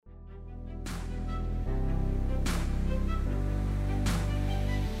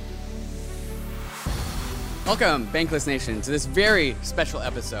Welcome, Bankless Nation, to this very special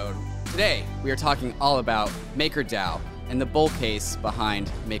episode. Today, we are talking all about MakerDAO and the bull case behind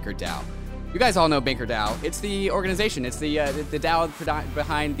MakerDAO. You guys all know MakerDAO. It's the organization. It's the DAO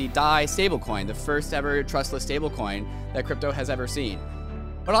behind the DAI stablecoin, the first ever trustless stablecoin that crypto has ever seen.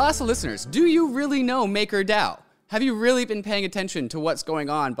 But I'll ask the listeners, do you really know MakerDAO? Have you really been paying attention to what's going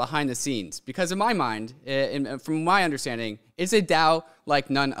on behind the scenes? Because in my mind, from my understanding, it's a DAO like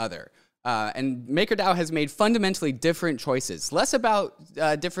none other. And MakerDAO has made fundamentally different choices, less about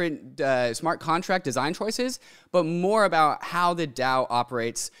different smart contract design choices, but more about how the DAO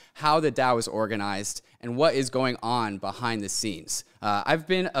operates, how the DAO is organized, and what is going on behind the scenes. I've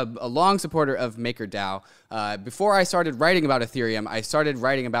been a long supporter of MakerDAO. Before I started writing about Ethereum, I started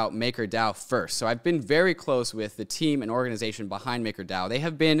writing about MakerDAO first. So I've been very close with the team and organization behind MakerDAO. They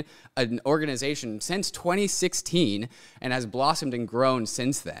have been an organization since 2016 and has blossomed and grown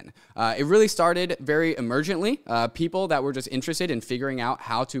since then. It really started very emergently. People that were just interested in figuring out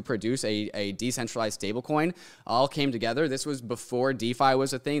how to produce a decentralized stablecoin all came together. This was before DeFi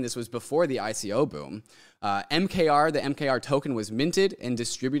was a thing. This was before the ICO boom. MKR, the MKR token, was minted and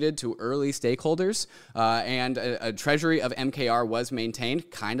distributed to early stakeholders, and a treasury of MKR was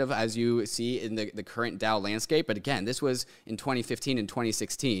maintained, kind of as you see in the current DAO landscape. But again, this was in 2015 and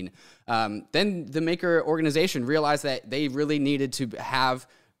 2016. Then the Maker organization realized that they really needed to have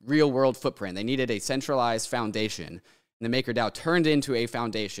real-world footprint. They needed a centralized foundation. And the MakerDAO turned into a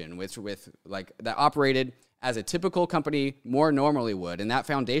foundation that operated as a typical company more normally would, and that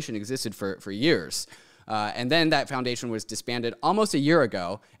foundation existed for years. And then that foundation was disbanded almost a year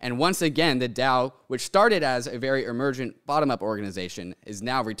ago. And once again, the DAO, which started as a very emergent bottom-up organization, is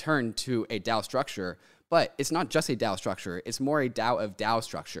now returned to a DAO structure. But it's not just a DAO structure. It's more a DAO of DAO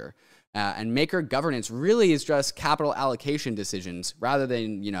structure. And Maker governance really is just capital allocation decisions rather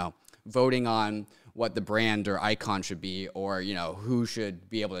than, voting on what the brand or icon should be, or, who should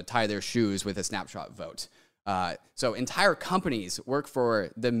be able to tie their shoes with a snapshot vote. So entire companies work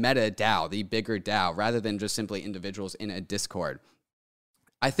for the meta DAO, the bigger DAO, rather than just simply individuals in a Discord.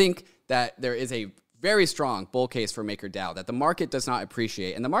 I think that there is a very strong bull case for MakerDAO that the market does not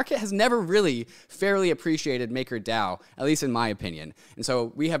appreciate, and the market has never really fairly appreciated MakerDAO, at least in my opinion. And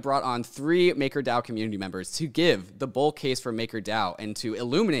so we have brought on 3 MakerDAO community members to give the bull case for MakerDAO and to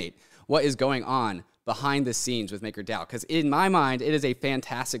illuminate what is going on behind the scenes with MakerDAO, because in my mind, it is a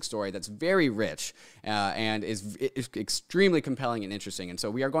fantastic story that's very rich and is extremely compelling and interesting. And so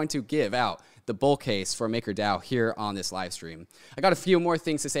we are going to give out the bull case for MakerDAO here on this live stream. I got a few more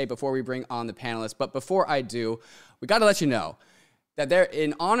things to say before we bring on the panelists, but before I do, we got to let you know that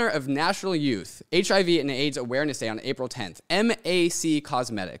in honor of National Youth HIV and AIDS Awareness Day on April 10th, MAC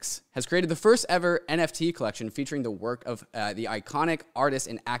Cosmetics has created the first ever NFT collection featuring the work of the iconic artist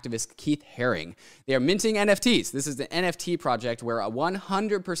and activist Keith Haring. They are minting NFTs. This is the NFT project where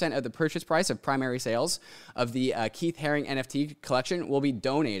 100% of the purchase price of primary sales of the Keith Haring NFT collection will be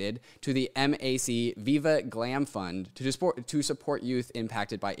donated to the MAC Viva Glam Fund to support youth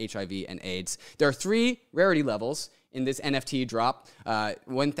impacted by HIV and AIDS. There are 3 rarity levels in this NFT drop.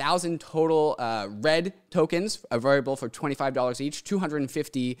 1,000 total red tokens available for $25 each.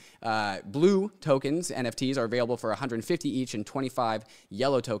 250 blue tokens, NFTs, are available for $150 each, and 25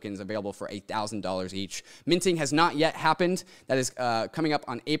 yellow tokens available for $1,000 each. Minting has not yet happened. That is coming up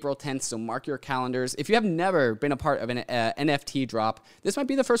on April 10th, so mark your calendars. If you have never been a part of an NFT drop, this might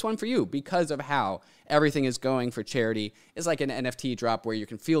be the first one for you because of how everything is going for charity. It's like an NFT drop where you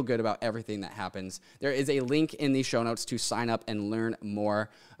can feel good about everything that happens. There is a link in the show notes to sign up and learn more,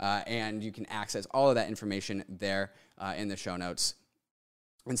 and you can access all of that information there in the show notes.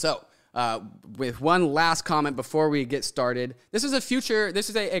 And so, with one last comment before we get started, this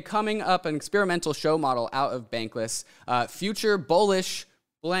is a coming up an experimental show model out of Bankless. Future bullish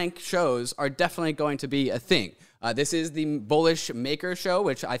blank shows are definitely going to be a thing. This is the Bullish Maker Show,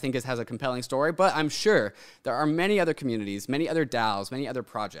 which I think has a compelling story, but I'm sure there are many other communities, many other DAOs, many other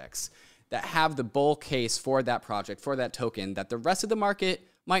projects that have the bull case for that project, for that token, that the rest of the market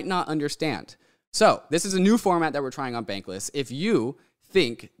might not understand. So this is a new format that we're trying on Bankless. If you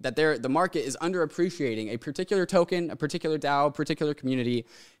think that the market is underappreciating a particular token, a particular DAO, a particular community,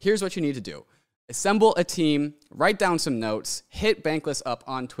 here's what you need to do. Assemble a team, write down some notes, hit Bankless up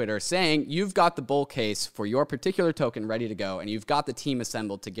on Twitter saying you've got the bull case for your particular token ready to go, and you've got the team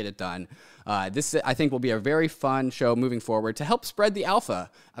assembled to get it done. This, I think, will be a very fun show moving forward to help spread the alpha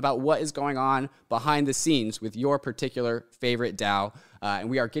about what is going on behind the scenes with your particular favorite DAO. And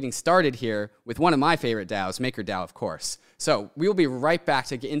we are getting started here with one of my favorite DAOs, MakerDAO, of course. So we will be right back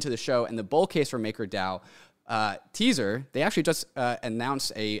to get into the show and the bull case for MakerDAO. teaser, they actually just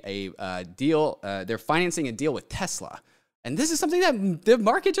announced a deal. They're financing a deal with Tesla. And this is something that the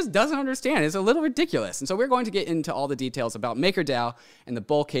market just doesn't understand. It's a little ridiculous. And so we're going to get into all the details about MakerDAO and the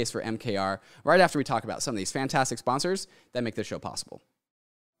bull case for MKR right after we talk about some of these fantastic sponsors that make this show possible.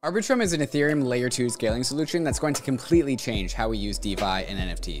 Arbitrum is an Ethereum Layer 2 scaling solution that's going to completely change how we use DeFi and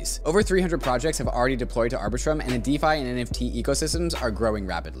NFTs. Over 300 projects have already deployed to Arbitrum, and the DeFi and NFT ecosystems are growing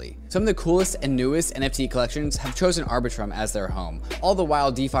rapidly. Some of the coolest and newest NFT collections have chosen Arbitrum as their home, all the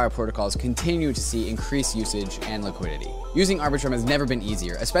while DeFi protocols continue to see increased usage and liquidity. Using Arbitrum has never been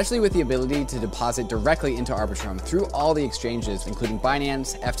easier, especially with the ability to deposit directly into Arbitrum through all the exchanges, including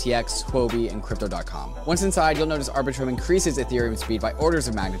Binance, FTX, Huobi, and Crypto.com. Once inside, you'll notice Arbitrum increases Ethereum speed by orders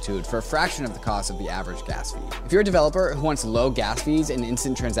of magnitude for a fraction of the cost of the average gas fee. If you're a developer who wants low gas fees and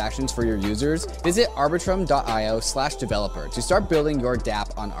instant transactions for your users, visit arbitrum.io/developer to start building your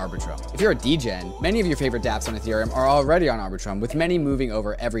dApp on Arbitrum. If you're a degen, many of your favorite dApps on Ethereum are already on Arbitrum, with many moving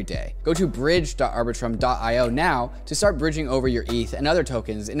over every day. Go to bridge.arbitrum.io now to start bridging over your ETH and other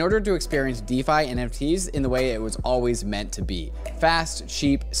tokens in order to experience DeFi and NFTs in the way it was always meant to be: fast,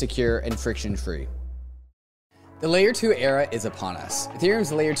 cheap, secure, and friction-free. The Layer 2 era is upon us.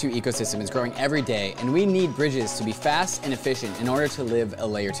 Ethereum's Layer 2 ecosystem is growing every day, and we need bridges to be fast and efficient in order to live a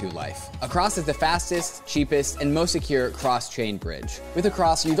Layer 2 life. Across is the fastest, cheapest, and most secure cross-chain bridge. With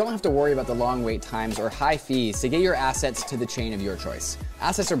Across, you don't have to worry about the long wait times or high fees to get your assets to the chain of your choice.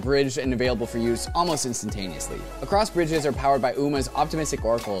 Assets are bridged and available for use almost instantaneously. Across bridges are powered by UMA's optimistic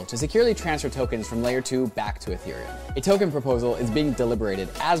oracle to securely transfer tokens from Layer 2 back to Ethereum. A token proposal is being deliberated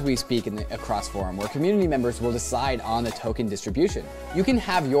as we speak in the Across forum, where community members will decide on the token distribution. You can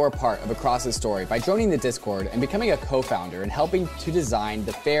have your part of Across's story by joining the Discord and becoming a co-founder and helping to design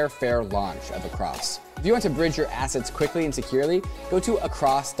the fair launch of Across. If you want to bridge your assets quickly and securely, go to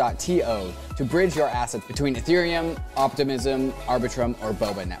across.to to bridge your assets between Ethereum, Optimism, Arbitrum, or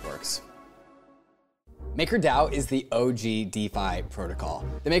Boba networks. MakerDAO is the OG DeFi protocol.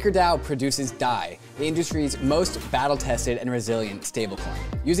 The MakerDAO produces DAI, the industry's most battle-tested and resilient stablecoin.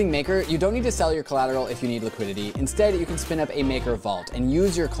 Using Maker, you don't need to sell your collateral if you need liquidity. Instead, you can spin up a Maker vault and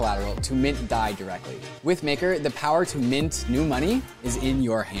use your collateral to mint DAI directly. With Maker, the power to mint new money is in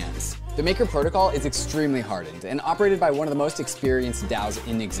your hands. The Maker protocol is extremely hardened and operated by one of the most experienced DAOs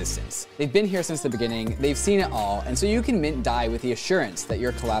in existence. They've been here since the beginning, they've seen it all, and so you can mint DAI with the assurance that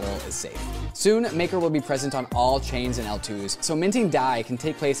your collateral is safe. Soon, Maker will be present on all chains and L2s, so minting DAI can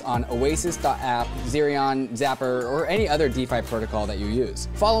take place on Oasis.app, Zerion, Zapper, or any other DeFi protocol that you use.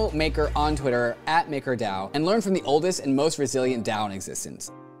 Follow Maker on Twitter @MakerDAO and learn from the oldest and most resilient DAO in existence.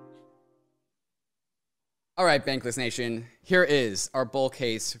 All right, Bankless Nation, here is our bull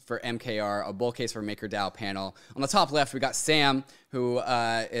case for MKR, a bull case for MakerDAO panel. On the top left, we got Sam, who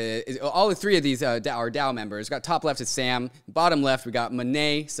is all the three of these are DAO members. We got top left is Sam. Bottom left, we got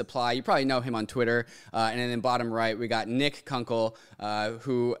monetsupply. You probably know him on Twitter. And then bottom right, we got Nick Kunkel,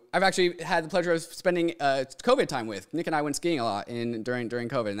 who I've actually had the pleasure of spending COVID time with. Nick and I went skiing a lot during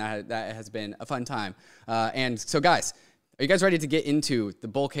COVID, and that has been a fun time. And so, guys, are you guys ready to get into the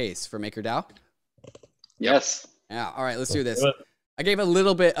bull case for MakerDAO? Yes. Yeah. All right, let's do this. I gave a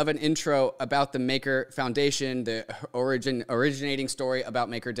little bit of an intro about the Maker Foundation, the originating story about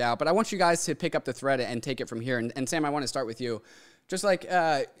MakerDAO, but I want you guys to pick up the thread and take it from here. And Sam, I want to start with you. Just like,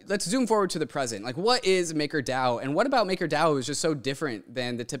 let's zoom forward to the present. Like, what is MakerDAO, and what about MakerDAO is just so different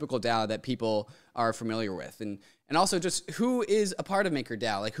than the typical DAO that people are familiar with? And also just who is a part of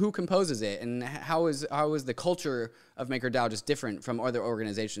MakerDAO? Like, who composes it, and how is the culture of MakerDAO just different from other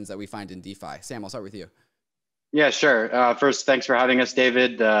organizations that we find in DeFi? Sam, I'll start with you. Yeah, sure. First, thanks for having us,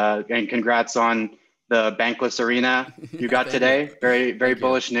 David, and congrats on the Bankless Arena you got today. Very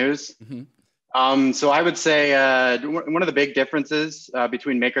bullish news. Mm-hmm. So I would say one of the big differences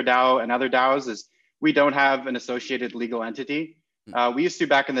between MakerDAO and other DAOs is we don't have an associated legal entity. We used to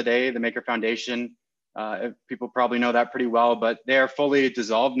back in the day, the Maker Foundation. People probably know that pretty well, but they are fully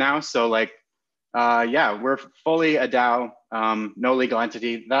dissolved now. So yeah, we're fully a DAO, no legal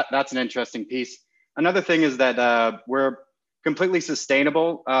entity. That's an interesting piece. Another thing is that we're completely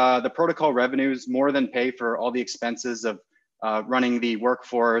sustainable. The protocol revenues more than pay for all the expenses of running the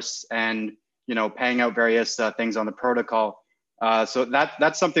workforce and paying out various things on the protocol. So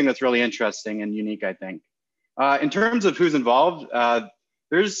that's something that's really interesting and unique, I think. In terms of who's involved,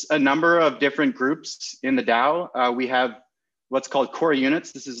 there's a number of different groups in the DAO. We have what's called core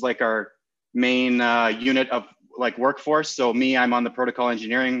units. This is like our main unit of workforce. So I'm on the protocol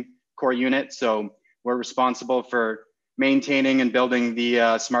engineering core unit. So we're responsible for maintaining and building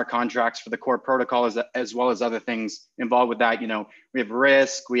the smart contracts for the core protocol as well as other things involved with that. We have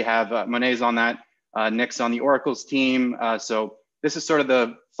risk, we have Monet's on that. Nick's on the Oracle's team. So this is sort of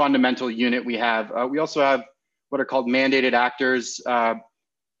the fundamental unit we have. We also have what are called mandated actors.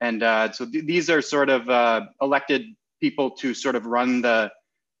 So these are sort of elected people to sort of run the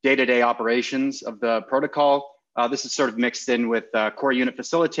day-to-day operations of the protocol. This is sort of mixed in with core unit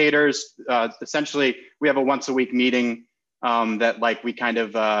facilitators. Essentially, we have a once-a-week meeting that like we kind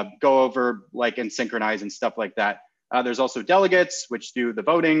of go over like and synchronize and stuff like that. There's also delegates, which do the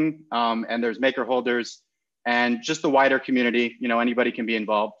voting, and there's maker holders, and just the wider community. You know, anybody can be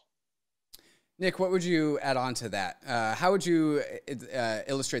involved. Nick, what would you add on to that? How would you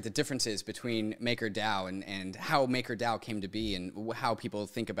illustrate the differences between MakerDAO and how MakerDAO came to be and how people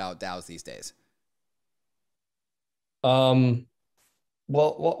think about DAOs these days? Well,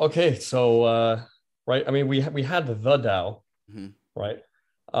 okay. So, right. I mean, we had the DAO, right?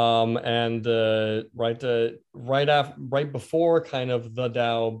 Right before kind of the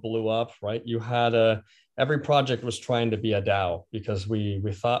DAO blew up, right? You had every project was trying to be a DAO because we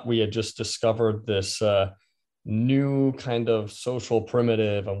thought we had just discovered this new kind of social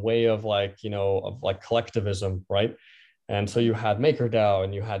primitive and way of like, you know, of like collectivism, right? And so you had MakerDAO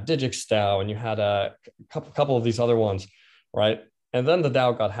and you had DigixDAO and you had a couple of these other ones, right? And then the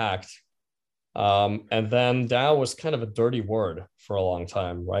DAO got hacked. And then DAO was kind of a dirty word for a long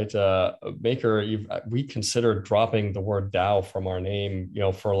time, right? We considered dropping the word DAO from our name, you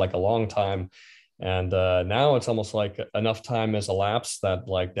know, for like a long time. And now it's almost like enough time has elapsed that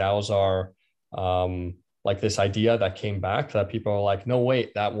like DAOs are like this idea that came back that people are like, no,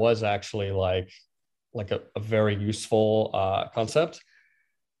 wait, that was actually like a very useful concept.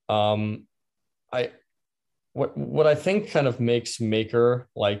 What I think kind of makes Maker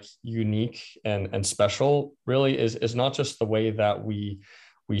like unique and special really is not just the way that we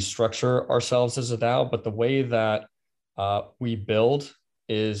structure ourselves as a DAO, but the way that we build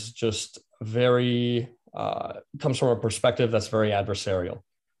is just very comes from a perspective that's very adversarial,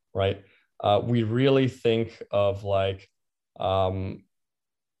 right? We really think of like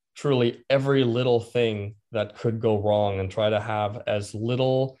truly every little thing that could go wrong and try to have as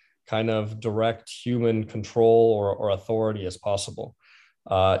little kind of direct human control or authority as possible.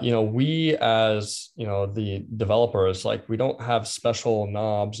 You know, we as, you know, the developers, like we don't have special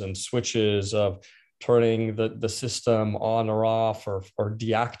knobs and switches of turning the system on or off or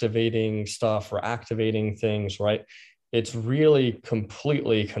deactivating stuff or activating things, right? It's really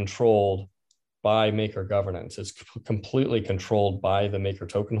completely controlled by Maker governance. It's completely controlled by the Maker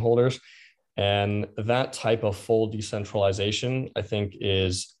token holders. And that type of full decentralization, I think,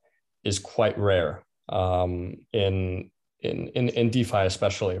 is quite rare in DeFi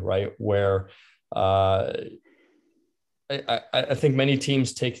especially, right? Where I think many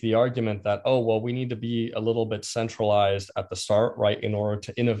teams take the argument that, oh, well, we need to be a little bit centralized at the start, right, in order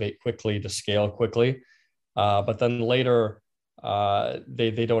to innovate quickly, to scale quickly. But then later,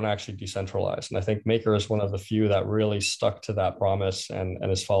 they don't actually decentralize. And I think Maker is one of the few that really stuck to that promise and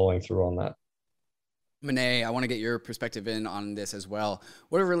is following through on that. Monet, I want to get your perspective in on this as well.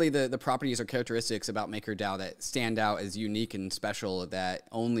 What are really the properties or characteristics about MakerDAO that stand out as unique and special that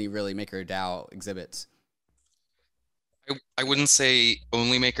only really MakerDAO exhibits? I wouldn't say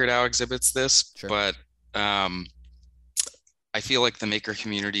only MakerDAO exhibits this, sure, but I feel like the Maker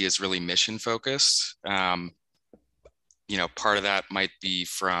community is really mission focused. You know, part of that might be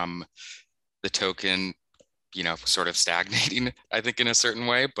from the token, you know, sort of stagnating, I think, in a certain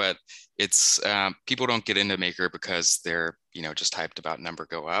way, but it's people don't get into Maker because they're, you know, just hyped about number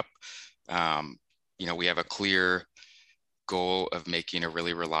go up. You know, we have a clear goal of making a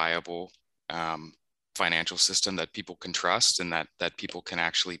really reliable financial system that people can trust and that people can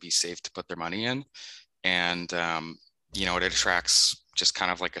actually be safe to put their money in. And, you know, it attracts just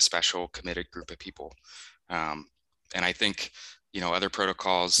kind of like a special committed group of people. And I think, you know, other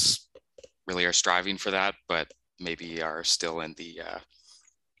protocols really are striving for that, but maybe are still in the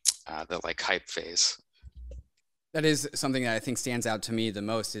like hype phase. That is something that I think stands out to me the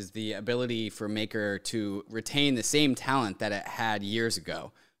most, is the ability for Maker to retain the same talent that it had years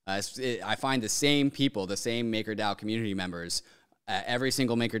ago. I find the same people, the same MakerDAO community members at every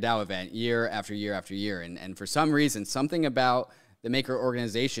single MakerDAO event year after year after year. And for some reason, something about the Maker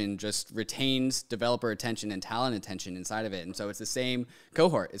organization just retains developer attention and talent attention inside of it. And so it's the same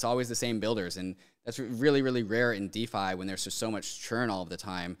cohort. It's always the same builders. And that's really, really rare in DeFi when there's just so much churn all of the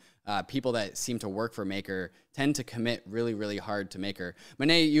time. People that seem to work for Maker tend to commit really, really hard to Maker.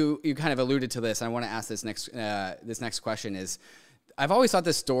 Monet, you kind of alluded to this. And I want to ask this next question is, I've always thought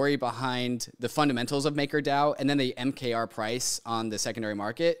the story behind the fundamentals of MakerDAO and then the MKR price on the secondary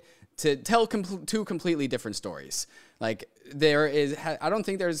market to tell two completely different stories. Like I don't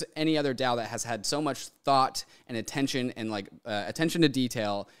think there's any other DAO that has had so much thought and attention and like attention to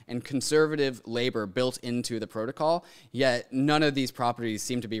detail and conservative labor built into the protocol. Yet none of these properties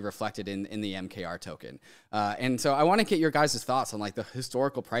seem to be reflected in the MKR token. And so I want to get your guys' thoughts on like the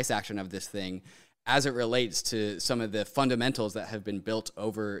historical price action of this thing as it relates to some of the fundamentals that have been built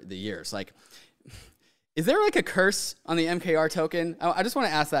over the years. Like, is there like a curse on the MKR token? I just want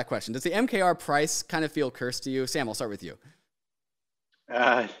to ask that question. Does the MKR price kind of feel cursed to you? Sam, I'll start with you.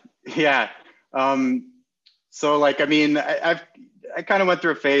 Yeah. So like, I mean, I kind of went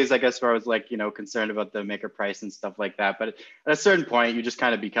through a phase, I guess, where I was like, you know, concerned about the maker price and stuff like that. But at a certain point, you just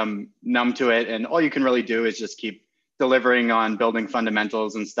kind of become numb to it. And all you can really do is just keep delivering on building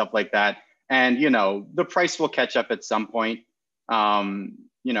fundamentals and stuff like that. And, you know, the price will catch up at some point.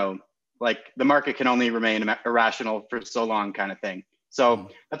 You know, like the market can only remain irrational for so long kind of thing. So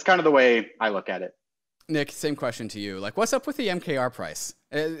that's kind of the way I look at it. Nick, same question to you. Like, what's up with the MKR price?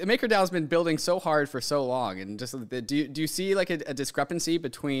 MakerDAO has been building so hard for so long, and just do you see like a discrepancy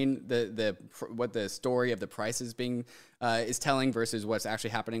between what the story of the price is being is telling versus what's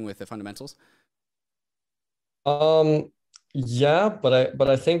actually happening with the fundamentals? Yeah, but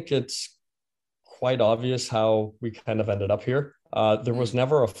I think it's quite obvious how we kind of ended up here. There was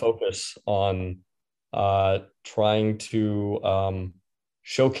never a focus on trying to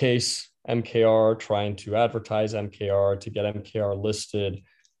showcase MKR, trying to advertise MKR, to get MKR listed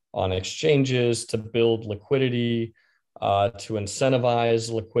on exchanges, to build liquidity, to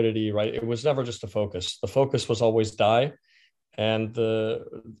incentivize liquidity, right? It was never just a focus. The focus was always DAI. And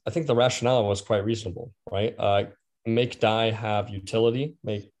I think the rationale was quite reasonable, right? Make DAI have utility,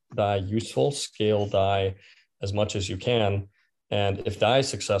 make DAI useful, scale DAI as much as you can. And if DAI is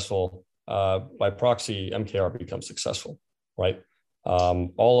successful, by proxy, MKR becomes successful, right?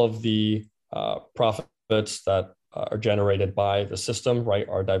 All of the profits that are generated by the system, right,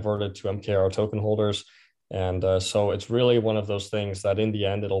 are diverted to MKR token holders. And so it's really one of those things that in the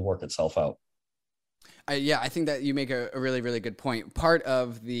end, it'll work itself out. Yeah, I think that you make a really, really good point. Part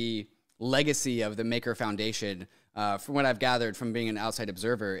of the legacy of the Maker Foundation, from what I've gathered from being an outside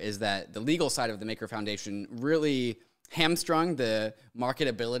observer, is that the legal side of the Maker Foundation really hamstrung the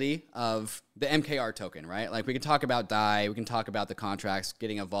marketability of the MKR token, right? Like we can talk about DAI, we can talk about the contracts,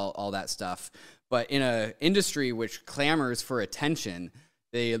 getting a vault, all that stuff. But in an industry which clamors for attention,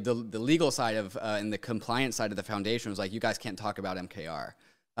 the legal side of and the compliance side of the foundation was like, you guys can't talk about MKR.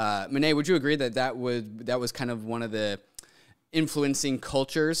 Monet, would you agree that that was kind of one of the influencing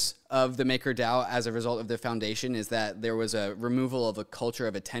cultures of the MakerDAO as a result of the foundation, is that there was a removal of a culture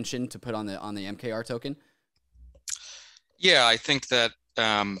of attention to put on the MKR token? Yeah, I think that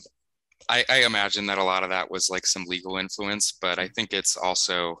I imagine that a lot of that was like some legal influence, but I think it's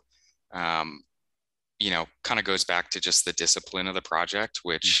also, you know, kind of goes back to just the discipline of the project,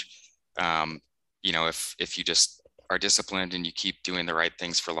 which, you know, if you just are disciplined and you keep doing the right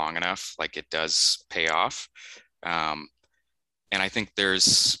things for long enough, like it does pay off. And I think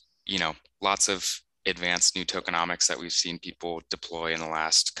there's, you know, lots of advanced new tokenomics that we've seen people deploy in the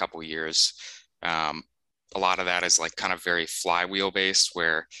last couple of years. A lot of that is like kind of very flywheel based,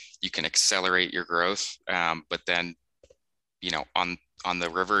 where you can accelerate your growth, but then, you know, on the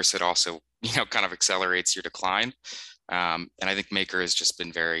reverse, it also, you know, kind of accelerates your decline. And I think Maker has just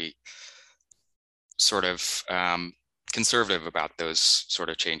been very sort of conservative about those sort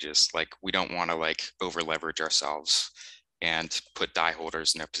of changes. Like we don't want to like over leverage ourselves and put DAI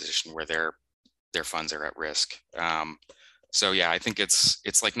holders in a position where their funds are at risk. So yeah, I think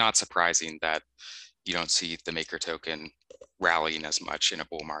it's like not surprising that you don't see the Maker token rallying as much in a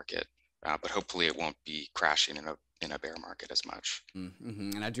bull market, but hopefully it won't be crashing in a bear market as much.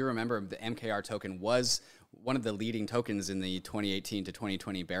 Mm-hmm. And I do remember the MKR token was one of the leading tokens in the 2018 to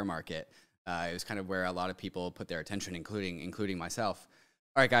 2020 bear market. It was kind of where a lot of people put their attention, including myself.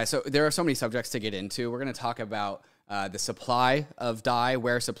 All right, guys, so there are so many subjects to get into. We're going to talk about the supply of DAI,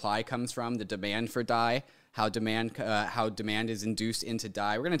 where supply comes from, the demand for DAI, how demand is induced into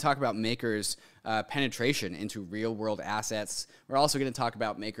DAI. We're going to talk about Maker's penetration into real-world assets. We're also going to talk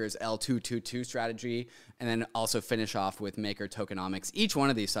about Maker's L222 strategy, and then also finish off with Maker tokenomics. Each one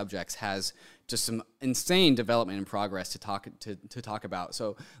of these subjects has just some insane development and progress to talk about.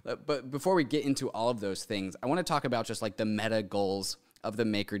 So, but before we get into all of those things, I want to talk about just like the meta goals of the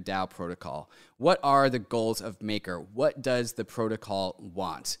MakerDAO protocol. What are the goals of Maker? What does the protocol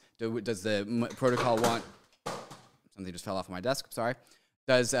want? Does the protocol want... Something just fell off my desk, sorry.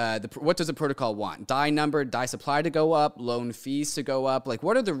 Does what does the protocol want? Die number, die supply to go up, loan fees to go up? Like,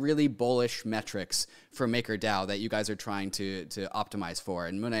 what are the really bullish metrics for MakerDAO that you guys are trying to optimize for?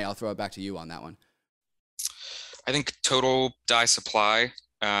 And Monet, I'll throw it back to you on that one. I think total die supply,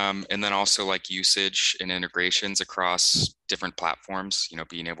 and then also like usage and integrations across different platforms, you know,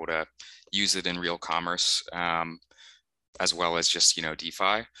 being able to use it in real commerce, as well as just, you know,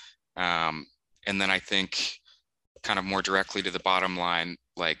 DeFi. And then I think kind of more directly to the bottom line,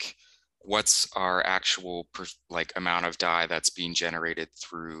 like what's our actual amount of DAI that's being generated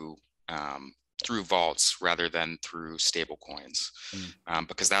through through vaults rather than through stable coins,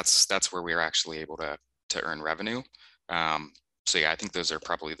 because that's where we're actually able to earn revenue. So yeah, I think those are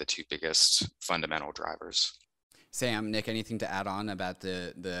probably the two biggest fundamental drivers. Sam, Nick, anything to add on about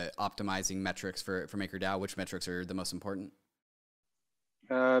the optimizing metrics for MakerDAO? Which metrics are the most important?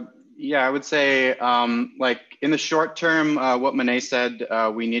 Yeah, I would say like in the short term, what Monet said,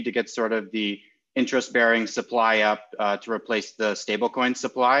 we need to get sort of the interest-bearing supply up to replace the stablecoin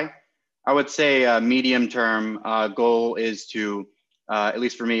supply. I would say medium term goal is to, at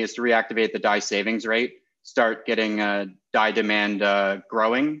least for me, is to reactivate the DAI savings rate, start getting DAI demand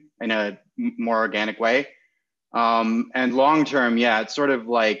growing in a more organic way. And long term, yeah, it's sort of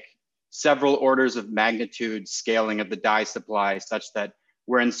like several orders of magnitude scaling of the DAI supply such that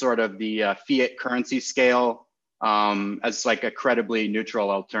we're in sort of the fiat currency scale as like a credibly neutral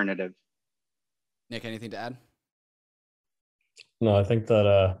alternative. Nick, anything to add? No, I think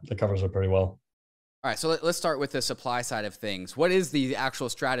that covers it pretty well. All right, so let's start with the supply side of things. What is the actual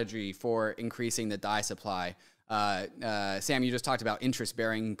strategy for increasing the DAI supply? Sam, you just talked about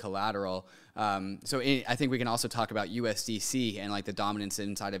interest-bearing collateral. I think we can also talk about USDC and like the dominance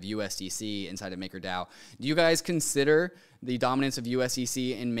inside of USDC inside of MakerDAO. Do you guys consider the dominance of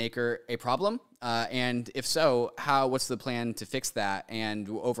USDC in Maker a problem? And if so, what's the plan to fix that? And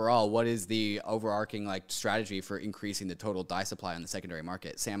overall, what is the overarching like strategy for increasing the total DAI supply on the secondary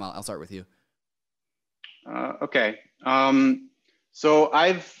market? Sam, I'll start with you. Okay. So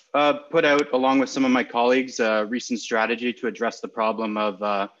I've put out, along with some of my colleagues, a recent strategy to address the problem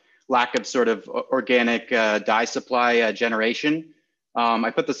of lack of sort of organic DAI supply generation.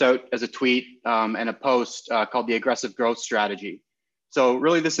 I put this out as a tweet and a post called the Aggressive Growth Strategy. So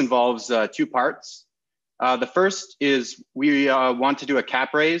really this involves two parts. The first is we want to do a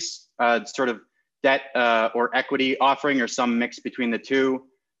cap raise, sort of debt or equity offering or some mix between the two.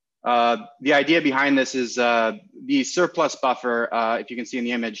 The idea behind this is the surplus buffer, if you can see in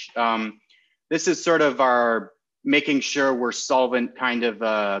the image. This is sort of our making sure we're solvent kind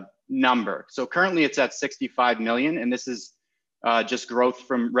of number. So currently it's at 65 million, and this is just growth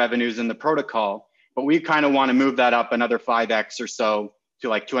from revenues in the protocol. But we kind of want to move that up another 5x or so to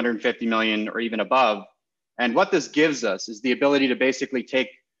like 250 million or even above. And what this gives us is the ability to basically take,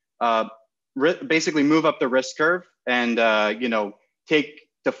 basically move up the risk curve and take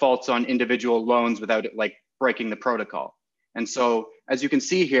defaults on individual loans without it like breaking the protocol. And so as you can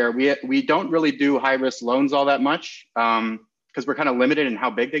see here, we don't really do high risk loans all that much because we're kind of limited in how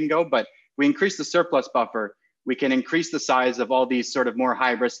big they can go, but we increase the surplus buffer. We can increase the size of all these sort of more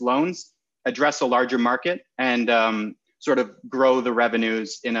high risk loans, address a larger market, and sort of grow the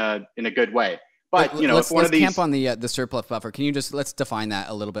revenues in a good way. But let's camp on the surplus buffer. Can you let's define that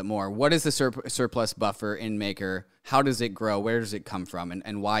a little bit more? What is the surplus buffer in Maker? How does it grow? Where does it come from?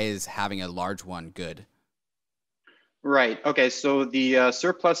 And why is having a large one good? Right. Okay. So the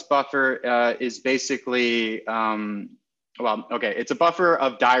surplus buffer is basically it's a buffer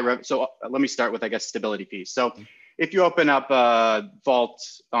of DAI. So let me start with, I guess, stability fees. So if you open up a vault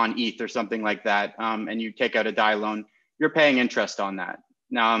on ETH or something like that, and you take out a DAI loan, you're paying interest on that.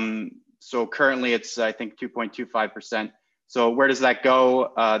 So currently it's, I think, 2.25%. So where does that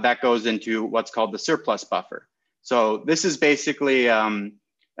go? That goes into what's called the surplus buffer. So this is basically an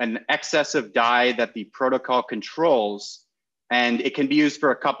excess of DAI that the protocol controls, and it can be used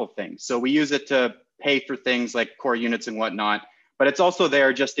for a couple things. So we use it to pay for things like core units and whatnot, but it's also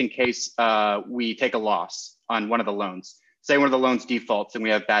there just in case we take a loss on one of the loans. Say one of the loans defaults and we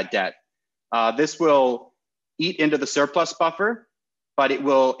have bad debt. This will eat into the surplus buffer, but it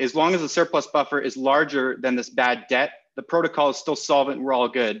will, as long as the surplus buffer is larger than this bad debt, the protocol is still solvent, we're all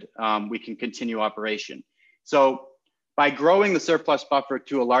good. We can continue operation. So by growing the surplus buffer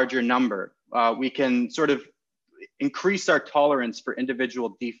to a larger number, we can sort of increase our tolerance for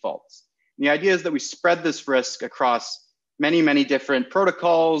individual defaults. And the idea is that we spread this risk across many, many different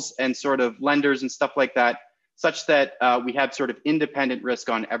protocols and sort of lenders and stuff like that, such that we have sort of independent risk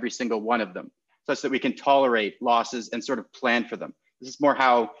on every single one of them, such that we can tolerate losses and sort of plan for them. This is more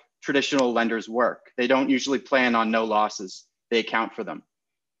how traditional lenders work. They don't usually plan on no losses. They account for them.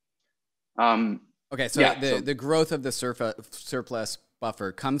 Okay, so the growth of the surplus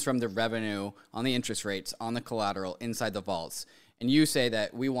buffer comes from the revenue on the interest rates on the collateral inside the vaults. And you say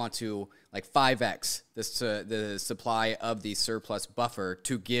that we want to like 5x the supply of the surplus buffer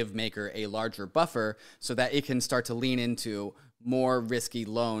to give Maker a larger buffer so that it can start to lean into more risky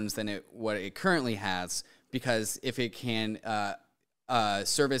loans than what it currently has. Because if it can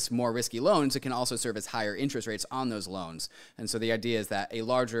service more risky loans, it can also service higher interest rates on those loans. And so the idea is that a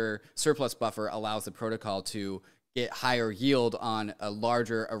larger surplus buffer allows the protocol to get higher yield on a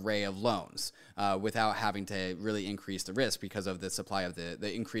larger array of loans without having to really increase the risk because of the supply of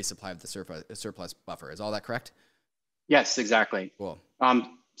the increased supply of the surplus buffer. Is all that correct? Yes, exactly. Cool.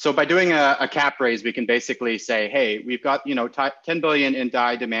 So by doing a cap raise, we can basically say, hey, we've got 10 billion in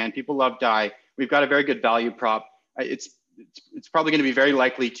DAI demand. People love DAI. We've got a very good value prop. It's probably going to be very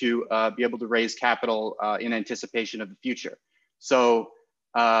likely to be able to raise capital in anticipation of the future. So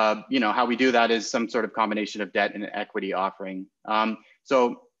how we do that is some sort of combination of debt and equity offering.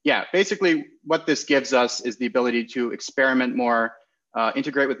 So yeah, basically what this gives us is the ability to experiment more,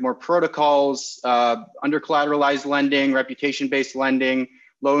 integrate with more protocols, under collateralized lending, reputation-based lending,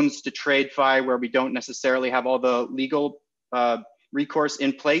 loans to TradeFi where we don't necessarily have all the legal recourse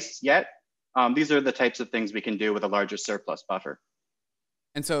in place yet. These are the types of things we can do with a larger surplus buffer.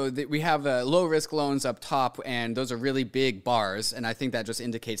 And so we have low risk loans up top, and those are really big bars. And I think that just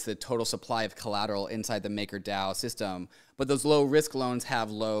indicates the total supply of collateral inside the MakerDAO system. But those low risk loans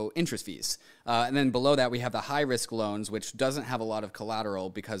have low interest fees. And then below that, we have the high risk loans, which doesn't have a lot of collateral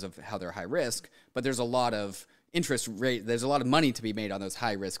because of how they're high risk, but there's a lot of interest rate. There's a lot of money to be made on those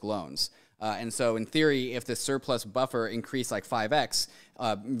high risk loans. And so in theory, if the surplus buffer increased like 5x,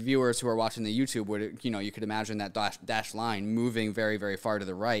 viewers who are watching the YouTube would, you could imagine that dashed line moving very, very far to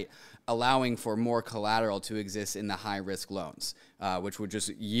the right, allowing for more collateral to exist in the high risk loans, which would just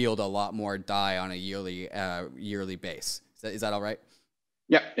yield a lot more DAI on a yearly base. Is that all right?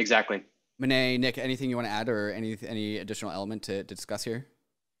 Yeah, exactly. Monet, Nick, anything you want to add or any additional element to discuss here?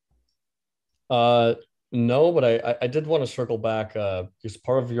 No, but I did want to circle back because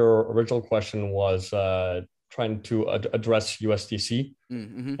part of your original question was trying to address USDC,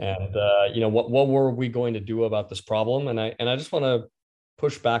 and what were we going to do about this problem? And I just want to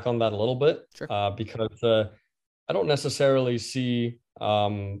push back on that a little bit, sure. Because I don't necessarily see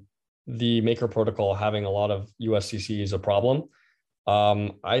the Maker protocol having a lot of USDC as a problem.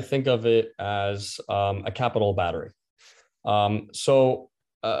 I think of it as a capital battery.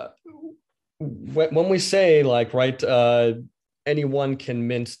 When we say anyone can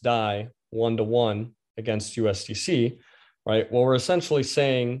mint DAI 1-to-1 against USDC, right? What we're essentially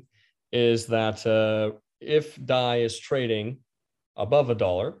saying is that if DAI is trading above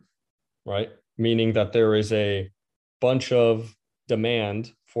 $1, right, meaning that there is a bunch of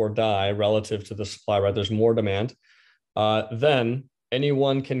demand for DAI relative to the supply, right? There's more demand, then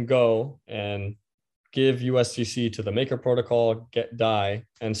anyone can go and give USDC to the Maker protocol, get DAI,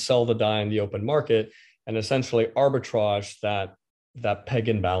 and sell the DAI in the open market, and essentially arbitrage that peg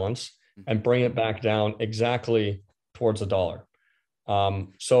imbalance and bring it back down exactly towards $1.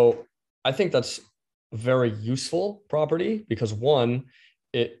 So I think that's a very useful property because one,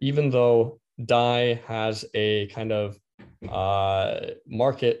 even though DAI has a kind of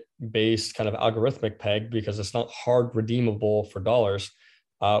market-based kind of algorithmic peg because it's not hard redeemable for dollars,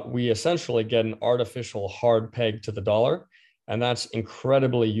 we essentially get an artificial hard peg to the dollar. And that's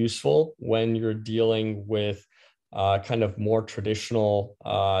incredibly useful when you're dealing with kind of more traditional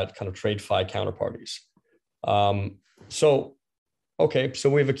kind of TradeFi counterparties. So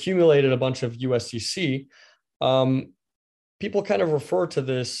we've accumulated a bunch of USDC. People kind of refer to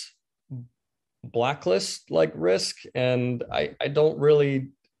this blacklist-like risk, and I don't really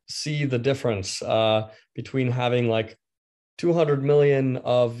see the difference between having like 200 million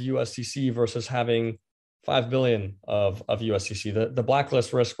of USDC versus having 5 billion of USDC. The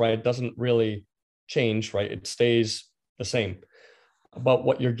blacklist risk, right, doesn't really change, right? It stays the same. But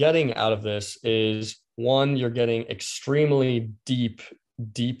what you're getting out of this is, one, you're getting extremely deep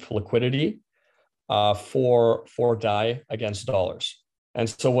liquidity for DAI against dollars. And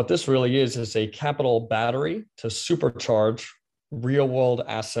so what this really is a capital battery to supercharge real world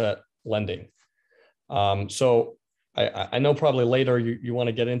asset lending. So I know probably later you want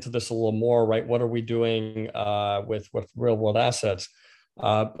to get into this a little more, right? What are we doing with real world assets?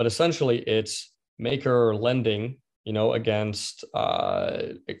 But essentially it's Maker lending, against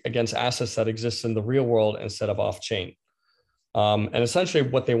assets that exist in the real world instead of off chain. And essentially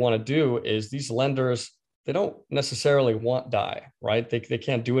what they want to do is these lenders, they don't necessarily want DAI, right? They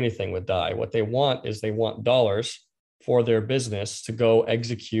can't do anything with DAI. What they want is they want dollars for their business to go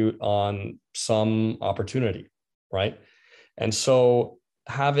execute on some opportunity, right? And so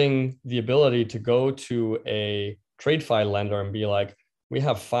having the ability to go to a TradeFi lender and be like, we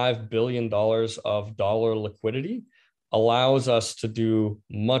have $5 billion of dollar liquidity, allows us to do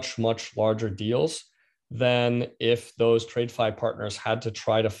much, much larger deals than if those TradeFi partners had to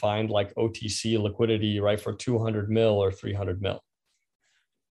try to find like OTC liquidity, right, for 200 mil or 300 mil.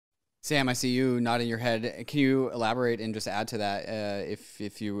 Sam, I see you nodding your head. Can you elaborate and just add to that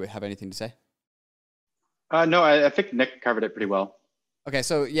if you have anything to say? No, I think Nick covered it pretty well. Okay,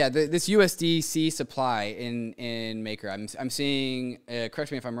 so yeah, this USDC supply in Maker, I'm seeing.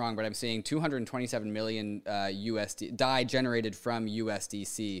 Correct me if I'm wrong, but I'm seeing 227 million USD DAI generated from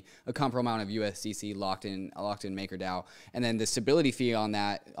USDC, a comparable amount of USDC locked in MakerDAO, and then the stability fee on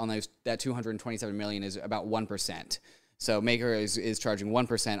that 227 million is about 1%. So Maker is charging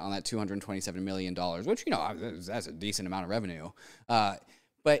 1% on that $227 million, which, you know, that's a decent amount of revenue.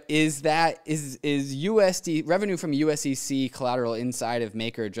 But is USD revenue from USDC collateral inside of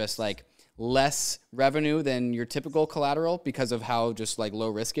Maker just like less revenue than your typical collateral because of how just like low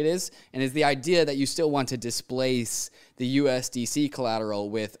risk it is? And is the idea that you still want to displace the USDC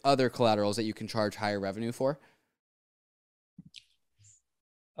collateral with other collaterals that you can charge higher revenue for?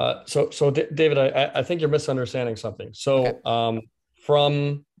 So David, I think you're misunderstanding something. So okay.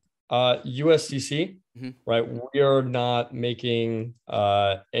 From USDC, mm-hmm. right, we are not making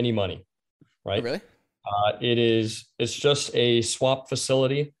any money, right? Oh, really? It's just a swap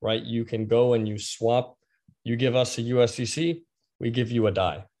facility, right? You can go and you swap. You give us a USDC, we give you a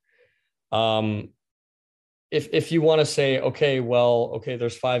DAI. If you want to say, okay,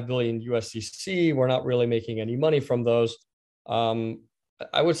 there's 5 billion USDC, we're not really making any money from those.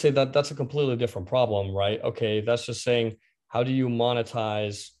 I would say that that's a completely different problem, right? Okay, that's just saying, how do you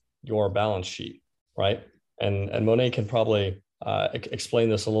monetize your balance sheet, right? And Monet can probably explain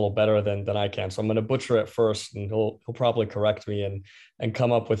this a little better than I can. So I'm going to butcher it first, and he'll probably correct me and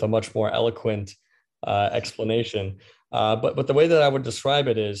come up with a much more eloquent explanation. But the way that I would describe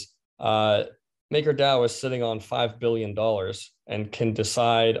it is, MakerDAO is sitting on $5 billion and can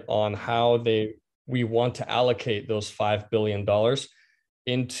decide on how we want to allocate those $5 billion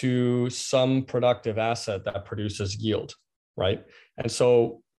into some productive asset that produces yield, right? And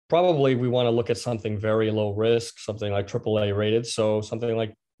so probably we want to look at something very low risk, something like AAA rated. So something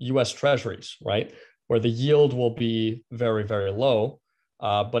like US Treasuries, right? Where the yield will be very, very low,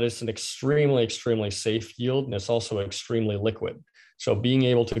 but it's an extremely, extremely safe yield. And it's also extremely liquid. So being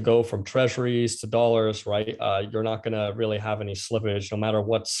able to go from treasuries to dollars, right? You're not going to really have any slippage no matter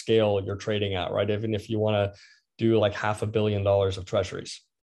what scale you're trading at, right? Even if you want to do like $500 million of treasuries.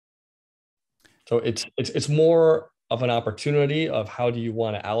 So it's more of an opportunity of how do you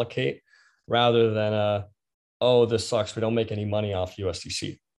want to allocate rather than oh, this sucks, we don't make any money off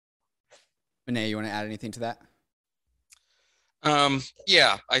USDC. Renee, you want to add anything to that?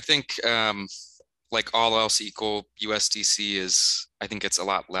 Yeah, I think like all else equal, USDC I think it's a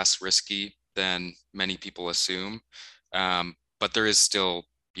lot less risky than many people assume. But there is still,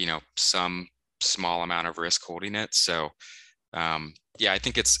 you know, some small amount of risk holding it. So yeah, I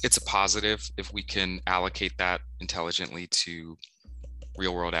think it's a positive if we can allocate that intelligently to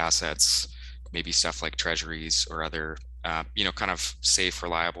real world assets, maybe stuff like treasuries or other, you know, kind of safe,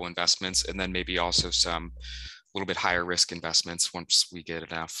 reliable investments, and then maybe also some little bit higher risk investments once we get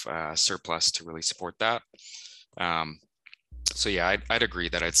enough surplus to really support that. So yeah, I'd agree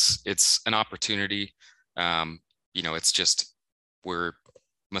that it's an opportunity. You know, it's just we're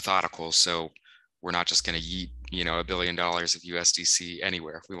methodical, so we're not just going to yeet, you know, $1 billion of USDC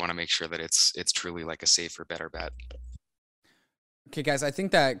anywhere. We want to make sure that it's truly like a safer, better bet. Okay, guys, I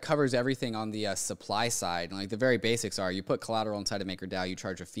think that covers everything on the supply side. Like the very basics are you put collateral inside of MakerDAO, you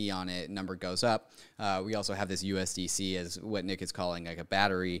charge a fee on it, number goes up. We also have this USDC as what Nick is calling like a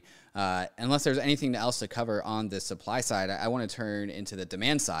battery. Unless there's anything else to cover on the supply side, I want to turn into the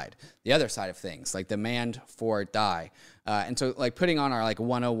demand side, the other side of things, like demand for DAI. And so like putting on our like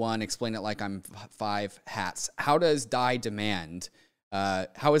 101, explain it like I'm 5 hats. How does DAI demand?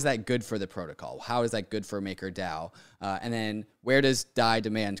 How is that good for the protocol? How is that good for MakerDAO? And then where does DAI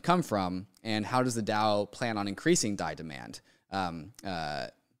demand come from? And how does the DAO plan on increasing DAI demand?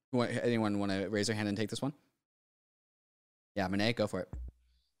 Anyone want to raise their hand and take this one? Yeah, Monet, go for it.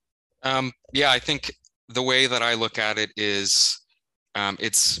 Yeah, I think the way that I look at it is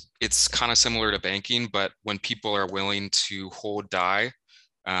it's kind of similar to banking, but when people are willing to hold DAI,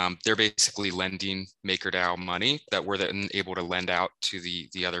 they're basically lending MakerDAO money that we're then able to lend out to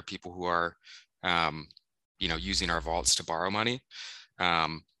the other people who are, you know, using our vaults to borrow money.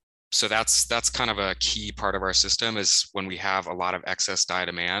 So that's kind of a key part of our system, is when we have a lot of excess DAI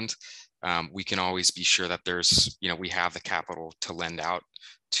demand, we can always be sure that there's, we have the capital to lend out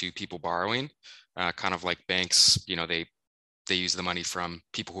to people borrowing, kind of like banks, they use the money from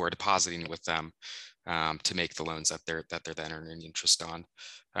people who are depositing with them to make the loans that they're then earning interest on.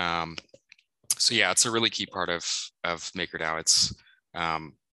 So yeah, it's a really key part of MakerDAO. It's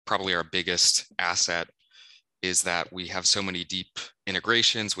probably our biggest asset, is that we have so many deep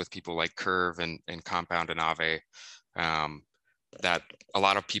integrations with people like Curve and Compound and Aave, that a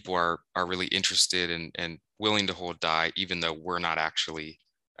lot of people are really interested and willing to hold DAI, even though we're not actually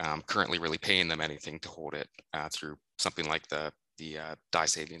currently really paying them anything to hold it through something like the DAI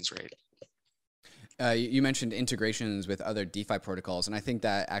savings rate. You mentioned integrations with other DeFi protocols, and I think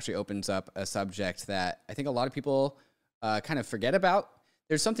that actually opens up a subject that I think a lot of people kind of forget about.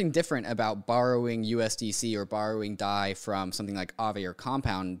 There's something different about borrowing USDC or borrowing DAI from something like Aave or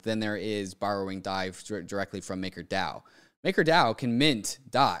Compound than there is borrowing DAI directly from MakerDAO. MakerDAO can mint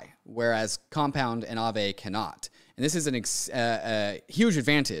DAI, whereas Compound and Aave cannot. And this is a huge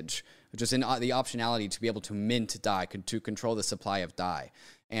advantage, just in the optionality to be able to mint DAI, to control the supply of DAI.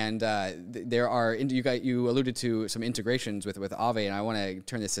 And there are, you alluded to some integrations with Aave, and I want to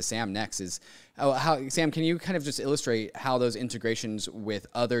turn this to Sam next. Sam, can you kind of just illustrate how those integrations with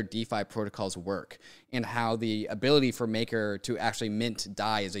other DeFi protocols work, and how the ability for Maker to actually mint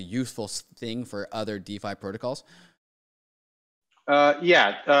DAI is a useful thing for other DeFi protocols?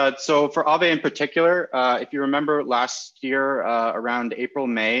 So for Aave in particular, if you remember last year around April,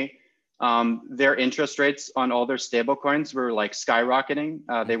 May, their interest rates on all their stable coins were like skyrocketing.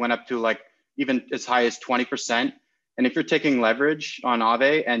 They went up to like even as high as 20%. And if you're taking leverage on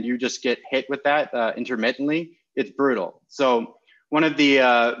Aave and you just get hit with that intermittently, it's brutal. So one of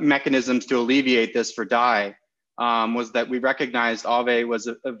the mechanisms to alleviate this for DAI was that we recognized Aave was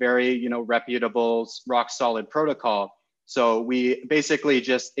a very reputable, rock solid protocol. So we basically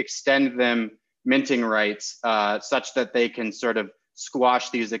just extend them minting rights such that they can sort of squash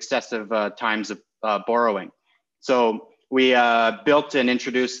these excessive times of borrowing. So we built and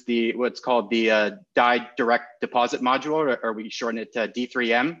introduced what's called the DAI Direct Deposit Module, or we shorten it to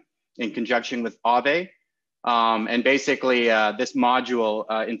D3M, in conjunction with Aave. And basically, this module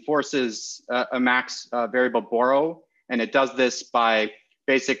enforces a max variable borrow, and it does this by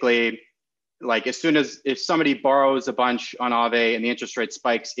basically, like, if somebody borrows a bunch on Aave and the interest rate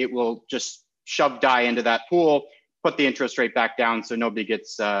spikes, it will just shove DAI into that pool, put the interest rate back down, so nobody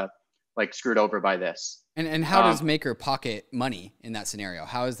gets like screwed over by this. And how does Maker pocket money in that scenario?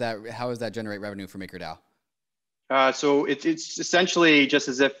 How does that generate revenue for MakerDAO? So it's essentially just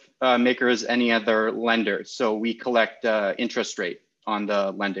as if Maker is any other lender. So we collect interest rate on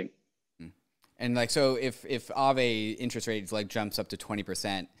the lending. And like, so if Aave interest rate like jumps up to 20%,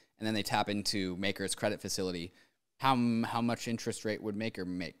 and then they tap into Maker's credit facility, how much interest rate would Maker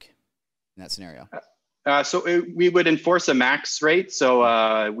make in that scenario? We would enforce a max rate.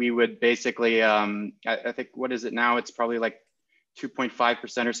 So we would basically, I think, what is it now? It's probably like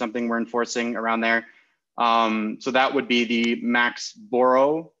 2.5% or something we're enforcing around there. So that would be the max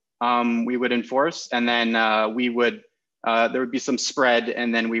borrow we would enforce. And then there would be some spread,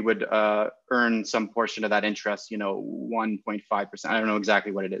 and then we would earn some portion of that interest, 1.5%. I don't know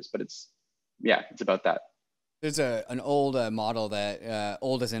exactly what it is, but it's about that. There's an old model that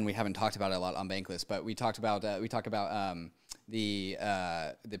old as in we haven't talked about it a lot on Bankless, but we talk about the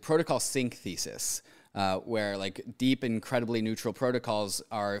protocol sink thesis, where like deep, incredibly neutral protocols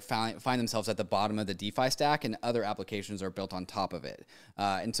find themselves at the bottom of the DeFi stack, and other applications are built on top of it.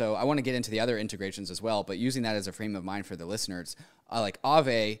 And so I want to get into the other integrations as well, but using that as a frame of mind for the listeners, like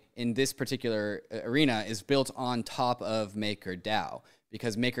Aave in this particular arena is built on top of MakerDAO,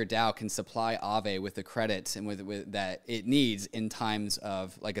 because MakerDAO can supply Aave with the credits and with that it needs in times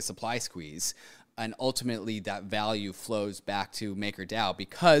of like a supply squeeze. And ultimately that value flows back to MakerDAO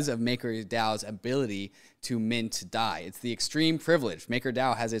because of MakerDAO's ability to mint DAI. It's the extreme privilege.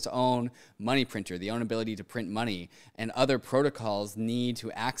 MakerDAO has its own money printer, the own ability to print money, and other protocols need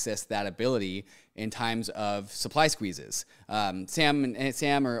to access that ability in times of supply squeezes. Sam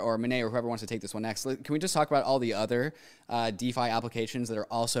or Mane or whoever wants to take this one next, can we just talk about all the other DeFi applications that are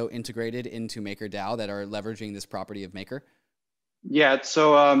also integrated into MakerDAO that are leveraging this property of Maker? Yeah,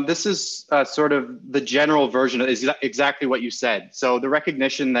 so this is sort of the general version of exactly what you said. So the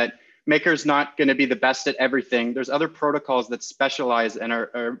recognition that Maker's not going to be the best at everything. There's other protocols that specialize and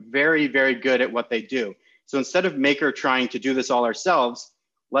are very, very good at what they do. So instead of Maker trying to do this all ourselves,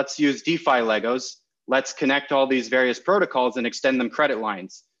 let's use DeFi Legos. Let's connect all these various protocols and extend them credit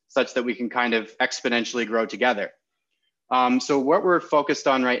lines such that we can kind of exponentially grow together. So what we're focused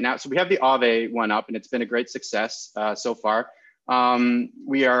on right now, so we have the Aave one up and it's been a great success so far.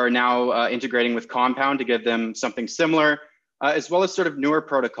 We are now integrating with Compound to give them something similar, as well as sort of newer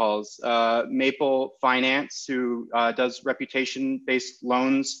protocols. Maple Finance, who does reputation-based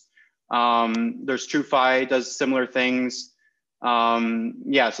loans. There's TrueFi, does similar things.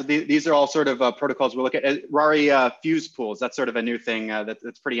 Yeah, so these are all sort of protocols we're looking at. Rari fuse pools, that's sort of a new thing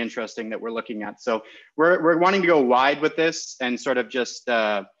that's pretty interesting that we're looking at. So we're wanting to go wide with this and sort of just,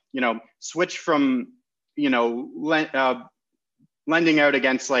 switch from, lending out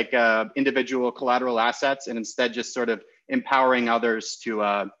against like individual collateral assets and instead just sort of empowering others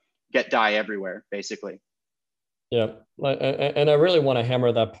to get DAI everywhere, basically. Yeah, and I really want to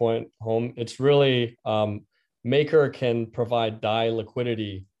hammer that point home. It's really, Maker can provide DAI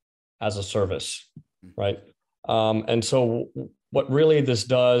liquidity as a service, right? And so what really this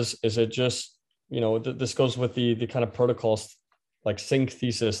does is it just, this goes with the kind of protocols like sync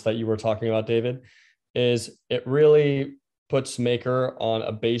thesis that you were talking about, David, is it really puts Maker on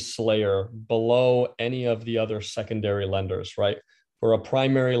a base layer below any of the other secondary lenders, right? For a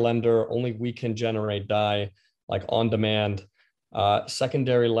primary lender, only we can generate DAI like on demand.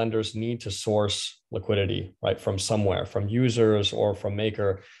 Secondary lenders need to source liquidity, right, from somewhere, from users or from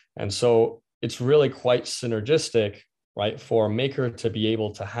Maker. And so it's really quite synergistic, right, for Maker to be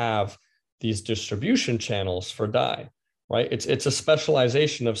able to have these distribution channels for DAI, right? It's a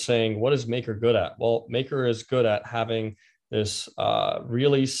specialization of saying, what is Maker good at? Well, Maker is good at having this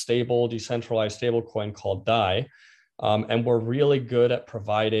really stable, decentralized stablecoin called DAI. And we're really good at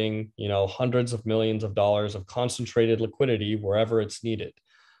providing, hundreds of millions of dollars of concentrated liquidity wherever it's needed.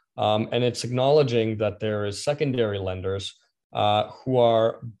 And it's acknowledging that there is secondary lenders who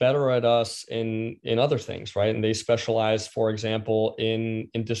are better at us in other things, right? And they specialize, for example, in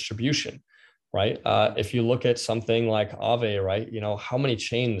distribution, right? If you look at something like Aave, right? How many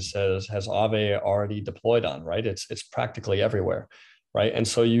chains has Aave already deployed on, right? It's practically everywhere, right? And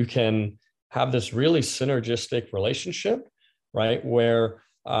so you can have this really synergistic relationship, right? Where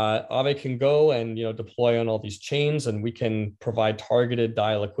Aave can go and deploy on all these chains, and we can provide targeted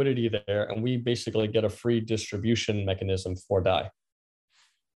DAI liquidity there, and we basically get a free distribution mechanism for DAI.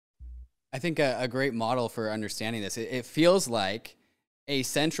 I think a great model for understanding this, it feels like a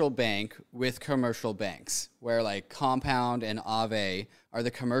central bank with commercial banks, where like Compound and Aave are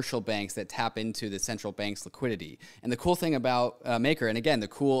the commercial banks that tap into the central bank's liquidity. And the cool thing about Maker, and again, the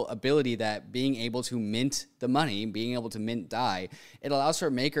cool ability that being able to mint the money, being able to mint DAI, it allows for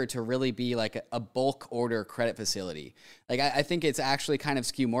Maker to really be like a bulk order credit facility. Like I think it's actually kind of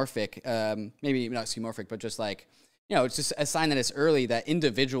skeuomorphic, maybe not skeuomorphic, but just like, it's just a sign that it's early that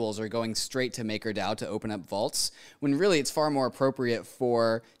individuals are going straight to MakerDAO to open up vaults, when really it's far more appropriate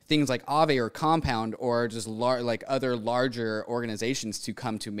for things like Aave or Compound or just like other larger organizations to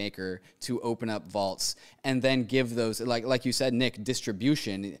come to Maker to open up vaults and then give those, like you said, Nick,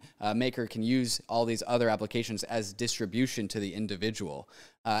 distribution. Maker can use all these other applications as distribution to the individual.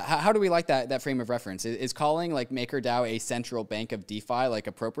 How do we like that frame of reference? Is calling like MakerDAO a central bank of DeFi like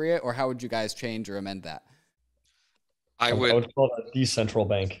appropriate, or how would you guys change or amend that? I would call it a decentral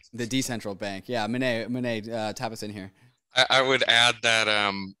bank. The decentral bank. Yeah, Monet, tap us in here. I would add that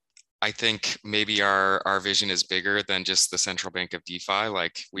I think maybe our vision is bigger than just the central bank of DeFi.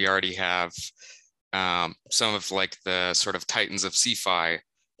 Like we already have some of like the sort of titans of CeFi,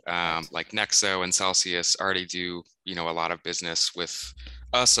 like Nexo and Celsius already do, a lot of business with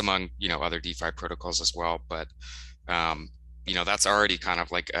us among, other DeFi protocols as well. But, that's already kind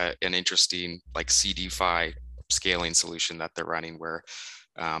of like an interesting like CDeFi scaling solution that they're running, where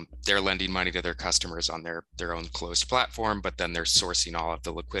they're lending money to their customers on their own closed platform, but then they're sourcing all of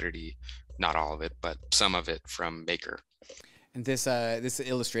the liquidity, not all of it, but some of it from Maker. And this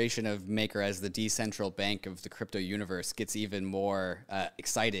illustration of Maker as the decentral bank of the crypto universe gets even more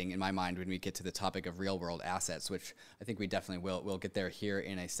exciting in my mind when we get to the topic of real world assets, which I think we definitely will. We'll get there here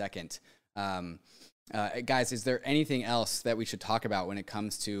in a second. Guys, is there anything else that we should talk about when it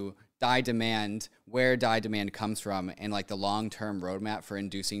comes to DAI demand, where DAI demand comes from, and like the long-term roadmap for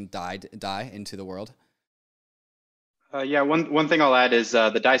inducing DAI into the world? Yeah, one thing I'll add is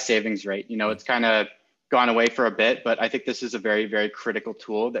the DAI savings rate. It's kind of gone away for a bit, but I think this is a very, very critical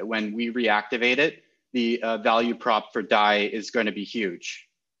tool that when we reactivate it, the value prop for DAI is going to be huge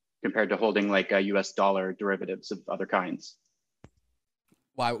compared to holding like US dollar derivatives of other kinds.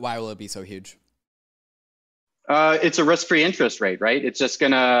 Why will it be so huge? It's a risk-free interest rate, right? It's just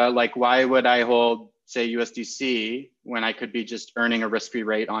gonna, like, why would I hold, say, USDC when I could be just earning a risk-free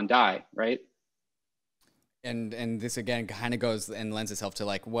rate on DAI, right? And this again kind of goes and lends itself to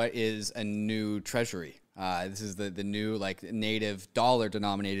like, what is a new treasury? This is the new like native dollar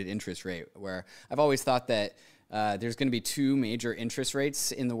denominated interest rate, where I've always thought that there's going to be two major interest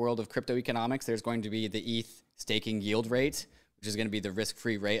rates in the world of crypto economics. There's going to be the ETH staking yield rate, which is going to be the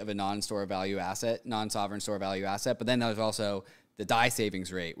risk-free rate of a non-sovereign store of value asset. But then there's also the DAI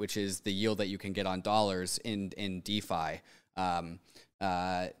savings rate, which is the yield that you can get on dollars in DeFi.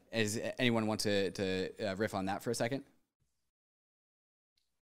 Does anyone want to riff on that for a second?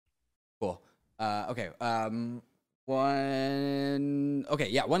 Cool. Okay. One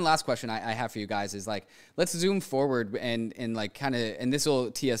last question I have for you guys is like, let's zoom forward and like kind of, and this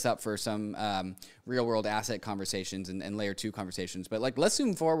will tee us up for some real world asset conversations and layer 2 conversations, but like, let's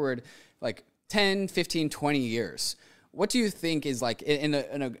zoom forward like 10, 15, 20 years. What do you think is like in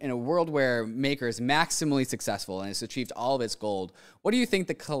a world where Maker is maximally successful and it's achieved all of its gold? What do you think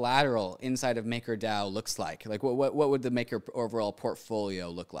the collateral inside of MakerDAO looks like? Like what would the Maker overall portfolio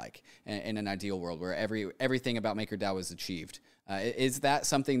look like in an ideal world where everything about MakerDAO is achieved? Is that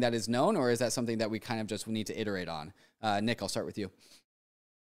something that is known, or is that something that we kind of just need to iterate on? Nick, I'll start with you.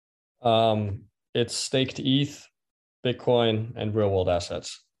 It's staked ETH, Bitcoin, and real world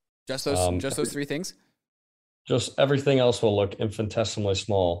assets. Just those three things? Just everything else will look infinitesimally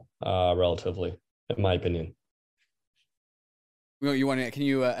small, relatively, in my opinion. Can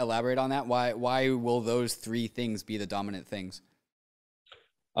you elaborate on that? Why will those three things be the dominant things?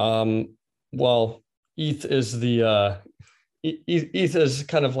 Well, ETH is ETH is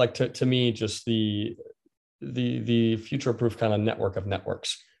kind of like to me just the future-proof kind of network of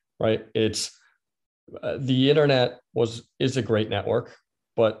networks, right? It's the internet is a great network,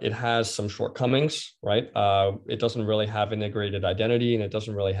 but it has some shortcomings, right? It doesn't really have integrated identity, and it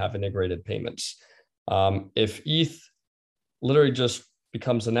doesn't really have integrated payments. If ETH literally just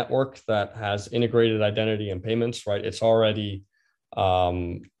becomes a network that has integrated identity and payments, right? It's already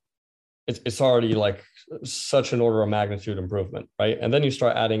like such an order of magnitude improvement, right? And then you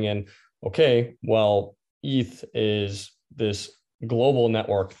start adding in, okay, well, ETH is this global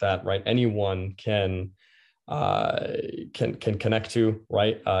network that, right, anyone can connect to,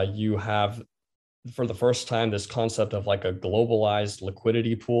 right? You have, for the first time, this concept of like a globalized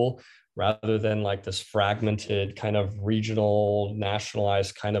liquidity pool rather than like this fragmented kind of regional,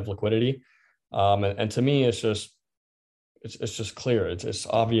 nationalized kind of liquidity. And to me, it's just clear. It's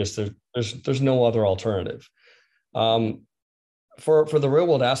obvious. There's no other alternative. For the real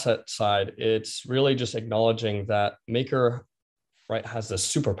world asset side, it's really just acknowledging that Maker, right, has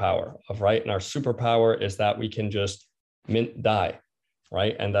this superpower of, right, and our superpower is that we can just mint DAI,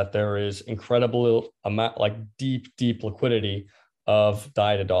 right, and that there is incredible amount, like deep liquidity of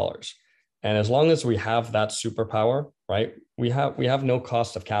DAI to dollars. And as long as we have that superpower, right, we have no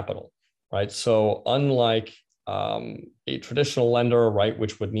cost of capital, right? So unlike a traditional lender, right,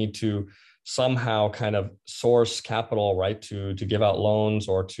 which would need to somehow kind of source capital, right, to give out loans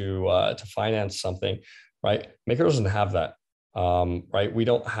or to finance something, right, Maker doesn't have that. Right, we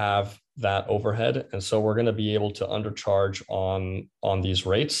don't have that overhead, and so we're going to be able to undercharge on these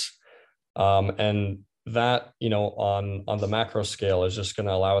rates, and that, you know, on the macro scale is just going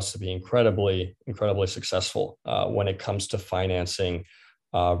to allow us to be incredibly successful when it comes to financing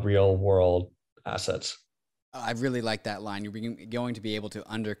real world assets. I really like that line. You're going to be able to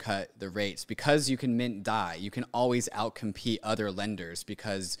undercut the rates because you can mint DAI. You can always outcompete other lenders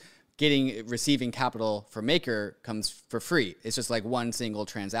because receiving capital from Maker comes for free. It's just like one single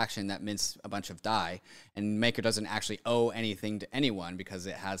transaction that mints a bunch of DAI, and Maker doesn't actually owe anything to anyone because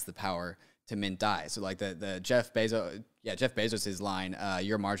it has the power to mint DAI. So like the Jeff Bezos's line,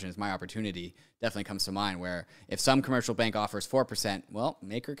 "Your margin is my opportunity," definitely comes to mind. Where if some commercial bank offers 4%, well,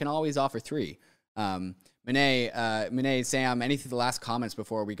 Maker can always offer 3%. Monet, Sam, the last comments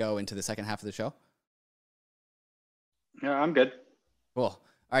before we go into the second half of the show? Yeah, I'm good. Cool.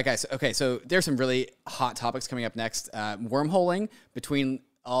 All right, guys. Okay, so there's some really hot topics coming up next. Wormholing between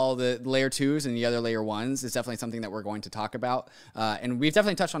all the layer 2s and the other layer 1s is definitely something that we're going to talk about. And we've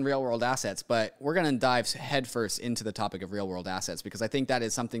definitely touched on real world assets, but we're going to dive headfirst into the topic of real world assets because I think that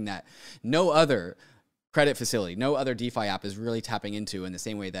is something that no other credit facility, no other DeFi app is really tapping into in the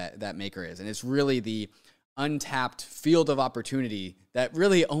same way that Maker is. And it's really the untapped field of opportunity that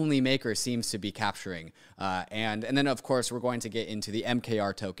really only Maker seems to be capturing. And then, of course, we're going to get into the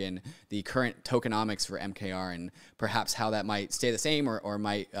MKR token, the current tokenomics for MKR, and perhaps how that might stay the same or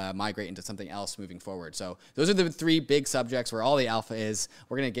might migrate into something else moving forward. So those are the three big subjects where all the alpha is.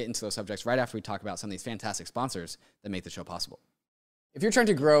 We're going to get into those subjects right after we talk about some of these fantastic sponsors that make the show possible. If you're trying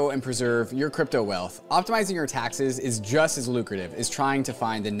to grow and preserve your crypto wealth, optimizing your taxes is just as lucrative as trying to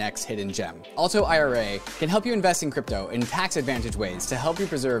find the next hidden gem. Alto IRA can help you invest in crypto in tax-advantaged ways to help you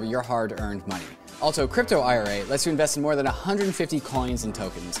preserve your hard-earned money. Also, Crypto IRA lets you invest in more than 150 coins and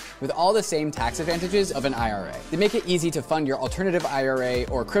tokens with all the same tax advantages of an IRA. They make it easy to fund your alternative IRA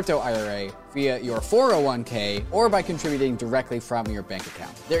or Crypto IRA via your 401k or by contributing directly from your bank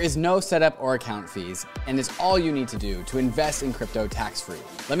account. There is no setup or account fees, and it's all you need to do to invest in crypto tax-free.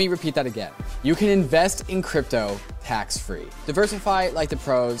 Let me repeat that again. You can invest in crypto tax-free. Diversify like the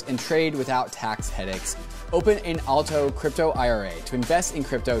pros and trade without tax headaches. Open an Alto Crypto IRA to invest in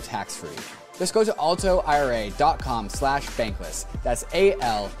crypto tax-free. Just go to altoira.com/bankless. That's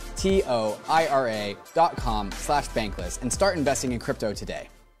ALTOIRA.com/bankless and start investing in crypto today.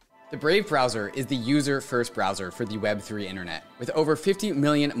 The Brave browser is the user-first browser for the Web3 internet, with over 50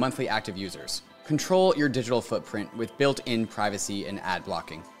 million monthly active users. Control your digital footprint with built-in privacy and ad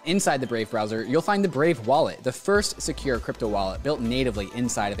blocking. Inside the Brave browser, you'll find the Brave Wallet, the first secure crypto wallet built natively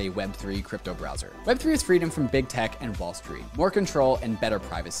inside of a Web3 crypto browser. Web3 is freedom from big tech and Wall Street, more control and better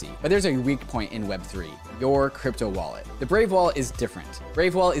privacy. But there's a weak point in Web3, your crypto wallet. The Brave Wallet is different.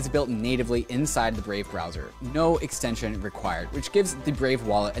 Brave Wallet is built natively inside the Brave browser, no extension required, which gives the Brave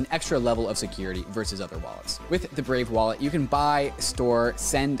Wallet an extra level of security versus other wallets. With the Brave Wallet, you can buy, store,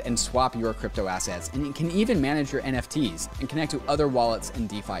 send, and swap your crypto assets, and you can even manage your NFTs and connect to other wallets and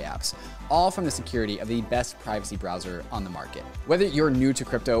DeFi apps, all from the security of the best privacy browser on the market. Whether you're new to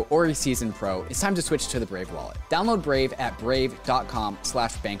crypto or a seasoned pro, it's time to switch to the Brave Wallet. Download Brave at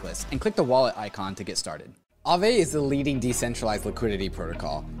brave.com/bankless and click the wallet icon to get started. Aave is the leading decentralized liquidity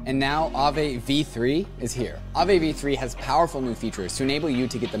protocol, and now Aave v3 is here. Aave v3 has powerful new features to enable you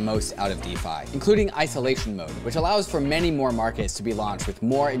to get the most out of DeFi, including isolation mode, which allows for many more markets to be launched with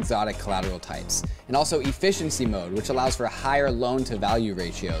more exotic collateral types, and also efficiency mode, which allows for higher loan-to-value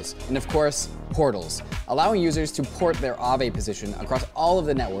ratios, and of course, portals, allowing users to port their Aave position across all of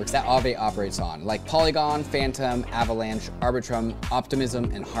the networks that Aave operates on, like Polygon, Phantom, Avalanche, Arbitrum,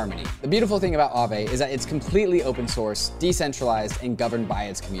 Optimism, and Harmony. The beautiful thing about Aave is that it's completely open source, decentralized, and governed by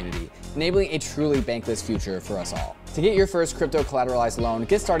its community, enabling a truly bankless future for us all. To get your first crypto collateralized loan,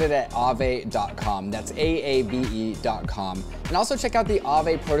 get started at aave.com. That's AAVE.com. And also check out the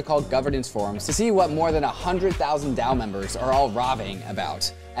Aave protocol governance forums to see what more than 100,000 DAO members are all raving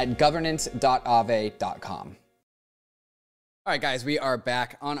about at governance.aave.com. All right, guys, we are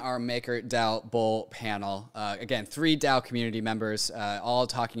back on our MakerDAO Bull panel. Again, 3 DAO community members, all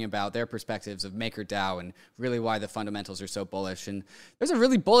talking about their perspectives of MakerDAO and really why the fundamentals are so bullish. And there's a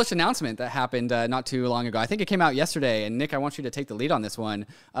really bullish announcement that happened not too long ago. I think it came out yesterday. And Nick, I want you to take the lead on this one.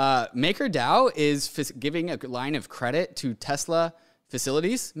 MakerDAO is giving a line of credit to Tesla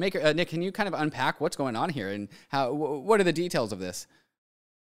facilities. Nick, can you kind of unpack what's going on here and what are the details of this?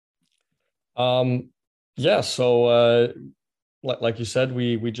 Yeah, so like you said,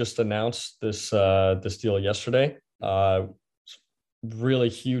 we just announced this this deal yesterday. Really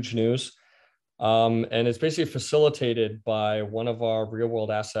huge news, and it's basically facilitated by one of our real world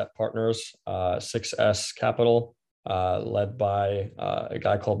asset partners, 6S Capital, led by a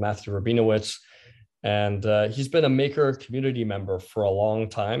guy called Matthew Rabinowitz, and he's been a Maker community member for a long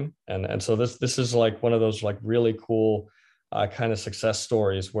time, and so this is like one of those like really cool kind of success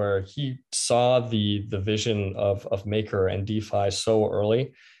stories where he saw the vision of Maker and DeFi so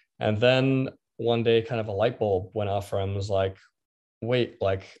early. And then one day kind of a light bulb went off for him. It was like, wait,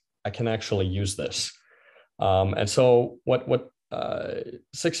 like I can actually use this. And so what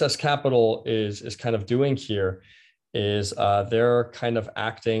 6S Capital is kind of doing here is they're kind of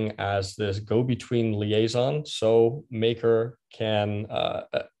acting as this go-between liaison. So Maker can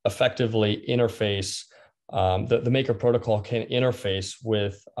effectively interface the Maker protocol can interface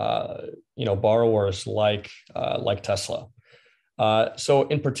with borrowers like Tesla. So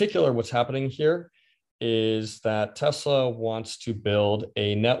in particular, what's happening here is that Tesla wants to build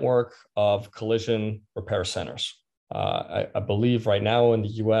a network of collision repair centers. I believe right now in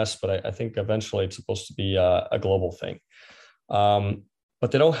the US, but I think eventually it's supposed to be a global thing. But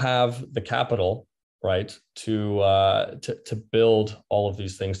they don't have the capital, right, to build all of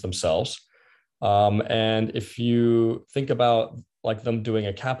these things themselves. And if you think about like them doing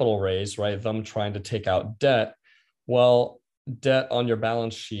a capital raise, right, them trying to take out debt, well, debt on your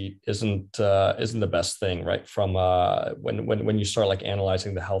balance sheet isn't the best thing, right? From when you start like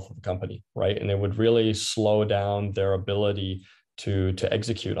analyzing the health of the company, right, and it would really slow down their ability to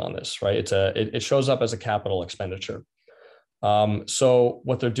execute on this, right? It shows up as a capital expenditure. So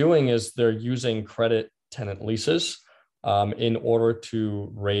what they're doing is they're using credit tenant leases in order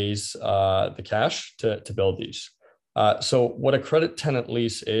to raise the cash to build these. So what a credit tenant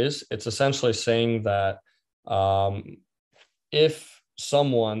lease is, it's essentially saying that if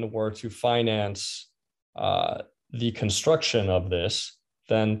someone were to finance the construction of this,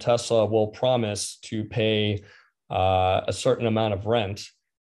 then Tesla will promise to pay a certain amount of rent,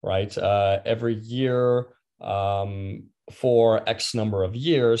 right, every year for X number of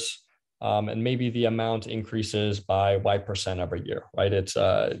years. And maybe the amount increases by Y% every year, right? It's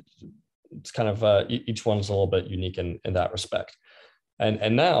kind of each one's a little bit unique in that respect.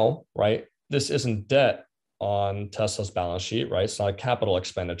 And now, right, this isn't debt on Tesla's balance sheet, right? It's not a capital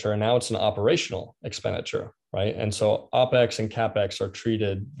expenditure. Now it's an operational expenditure, right? And so OpEx and CapEx are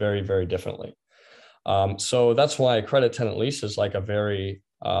treated very, very differently. So that's why a credit tenant lease is like a very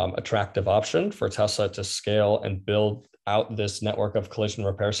attractive option for Tesla to scale and build out this network of collision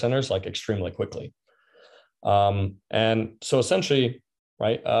repair centers like extremely quickly. And so essentially,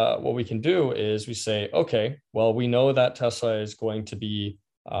 right, what we can do is we say, okay, well, we know that Tesla is going to be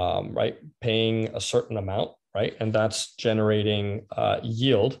right, paying a certain amount, right, and that's generating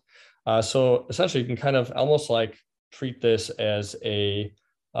yield. So essentially, you can kind of almost like treat this as a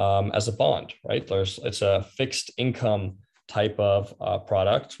bond, right? It's a fixed income type of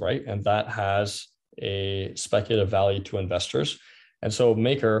product, right, and that has a speculative value to investors. And so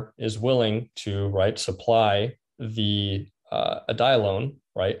Maker is willing to, right, supply the a DAI loan,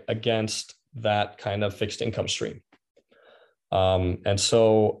 right, against that kind of fixed income stream. And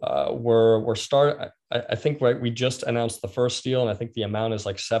so I think, right, we just announced the first deal, and I think the amount is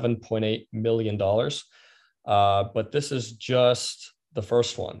like $7.8 million. But this is just the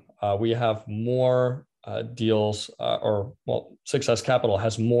first one. We have more deals, Success Capital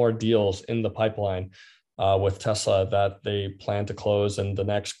has more deals in the pipeline with Tesla that they plan to close in the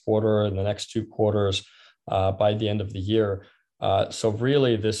next quarter and the next 2 quarters by the end of the year. So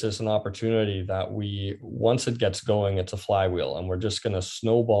really, this is an opportunity that once it gets going, it's a flywheel, and we're just going to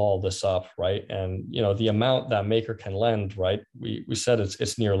snowball this up, right? And the amount that Maker can lend, right? We said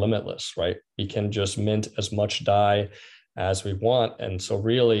it's near limitless, right? We can just mint as much DAI as we want, and so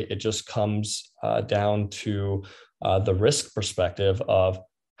really, it just comes down to the risk perspective of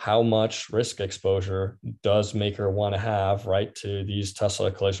how much risk exposure does Maker want to have, right, to these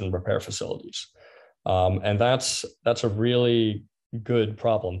Tesla collision repair facilities. And that's a really good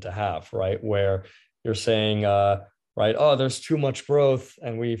problem to have, right? Where you're saying, right, oh, there's too much growth,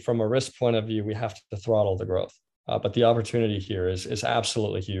 and from a risk point of view, we have to throttle the growth. But the opportunity here is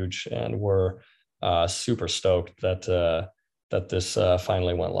absolutely huge, and we're super stoked that this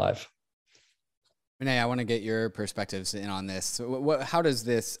finally went live. Renee, I want to get your perspectives in on this. So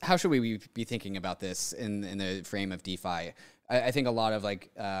how should we be thinking about this in the frame of DeFi? I think a lot of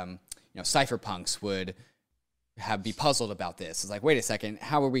cypherpunks would be puzzled about this. It's like, wait a second,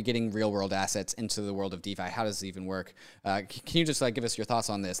 how are we getting real world assets into the world of DeFi? How does this even work? Can you just give us your thoughts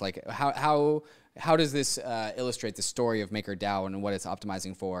on this? Like, how does this illustrate the story of MakerDAO and what it's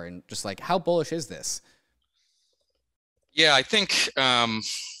optimizing for? And just how bullish is this? Yeah, I think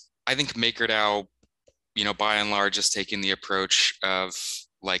MakerDAO, by and large, is taking the approach of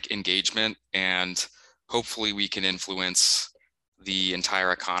engagement, and hopefully we can influence the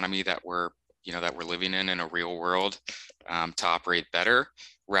entire economy that we're living in a real world to operate better,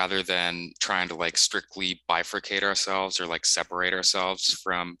 rather than trying to strictly bifurcate ourselves or separate ourselves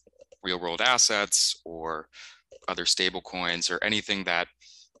from real world assets or other stable coins or anything that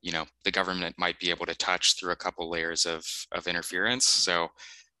the government might be able to touch through a couple layers of interference. So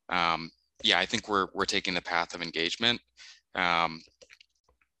yeah, I think we're taking the path of engagement. I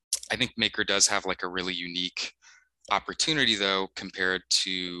think Maker does have a really unique opportunity, though, compared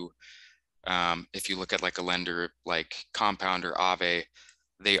to if you look at a lender like Compound or Aave.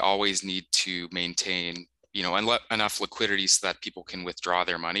 They always need to maintain enough liquidity so that people can withdraw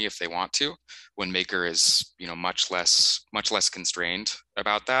their money if they want to, when Maker is much less constrained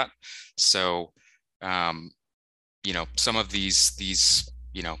about that. So some of these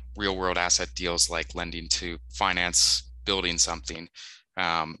real world asset deals, like lending to finance building something,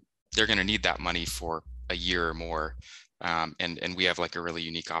 they're going to need that money for a year or more. And we have a really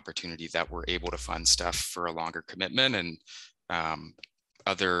unique opportunity that we're able to fund stuff for a longer commitment. And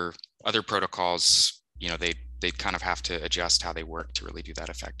other protocols, they kind of have to adjust how they work to really do that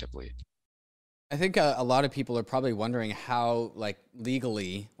effectively. I think a lot of people are probably wondering how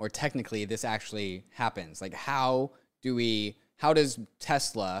legally or technically this actually happens. How does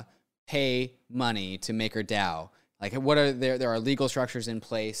Tesla pay money to MakerDAO? What are there are legal structures in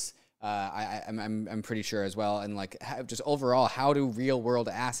place? I'm pretty sure as well. And just overall, how do real world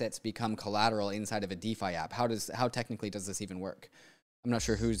assets become collateral inside of a DeFi app? How technically does this even work? I'm not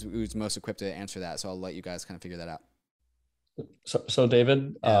sure who's most equipped to answer that, so I'll let you guys kind of figure that out. So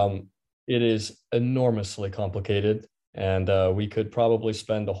David, Yeah. it is enormously complicated. And we could probably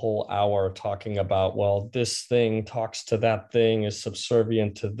spend a whole hour talking about, well, this thing talks to that thing, is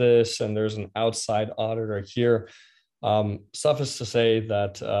subservient to this, and there's an outside auditor here. Suffice to say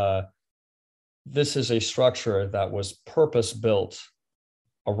that this is a structure that was purpose built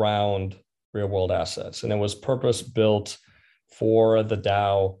around real world assets, and it was purpose built for the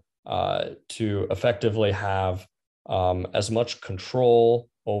DAO to effectively have as much control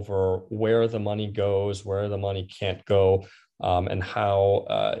over where the money goes, where the money can't go, and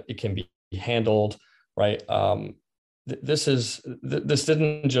how it can be handled, right? This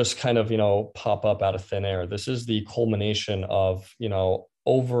didn't just kind of pop up out of thin air. This is the culmination of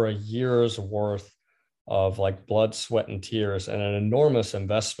over a year's worth of like blood, sweat, and tears, and an enormous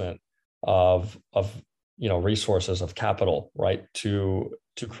investment of resources, of capital, right, to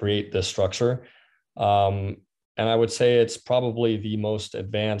create this structure. And I would say it's probably the most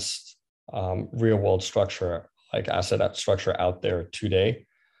advanced real world structure, like asset structure out there today.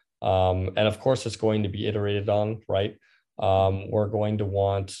 And of course, it's going to be iterated on, right? We're going to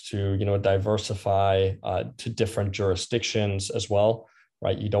want to, diversify to different jurisdictions as well,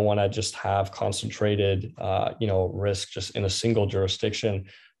 right? You don't want to just have concentrated, risk just in a single jurisdiction.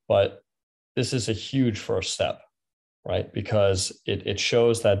 But this is a huge first step, right? Because it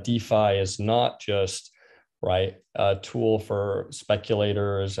shows that DeFi is not just, right, a tool for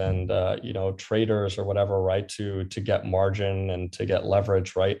speculators and traders or whatever, right, to get margin and to get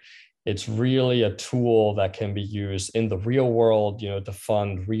leverage, right? It's really a tool that can be used in the real world, to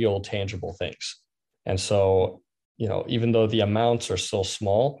fund real tangible things. And so, even though the amounts are still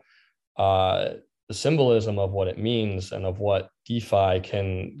small, the symbolism of what it means and of what DeFi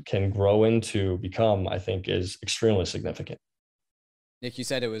can grow into become, I think, is extremely significant. Nick, you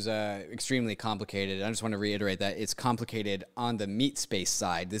said it was extremely complicated. I just want to reiterate that it's complicated on the meat space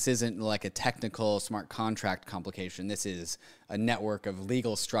side. This isn't like a technical smart contract complication. This is a network of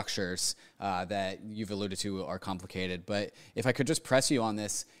legal structures that you've alluded to are complicated. But if I could just press you on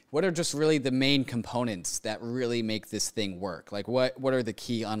this, what are just really the main components that really make this thing work? Like what are the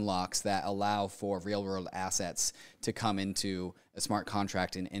key unlocks that allow for real world assets to come into a smart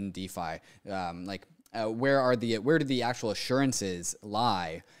contract in DeFi? Where do the actual assurances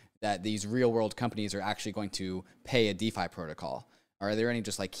lie that these real world companies are actually going to pay a DeFi protocol? Are there any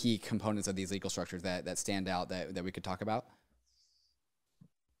just like key components of these legal structures that stand out that we could talk about?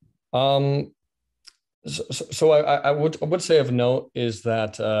 So I would say of note is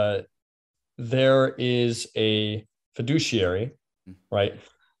that there is a fiduciary, right,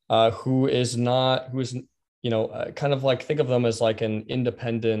 who is kind of like, think of them as like an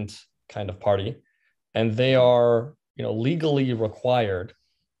independent kind of party, and they are legally required,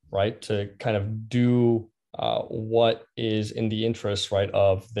 right, to kind of do what is in the interest, right,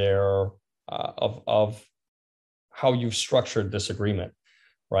 of their of how you've structured this agreement,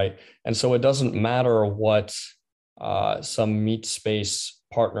 right? And so it doesn't matter what some meat space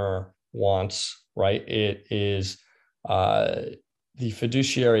partner wants, right? It is the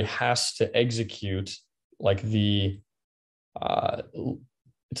fiduciary has to execute like the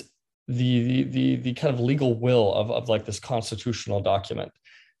kind of legal will of like this constitutional document.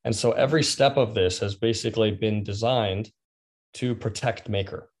 And so every step of this has basically been designed to protect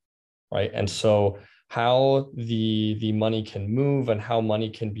Maker, right? And so how the money can move and how money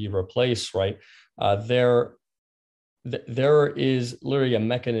can be replaced, right? There is literally a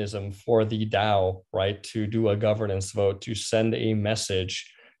mechanism for the DAO, right, to do a governance vote, to send a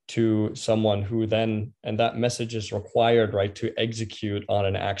message to someone who then, and that message is required, right, to execute on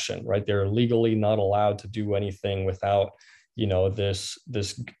an action, right? They're legally not allowed to do anything without, this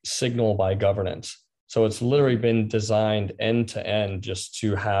signal by governance. So it's literally been designed end to end just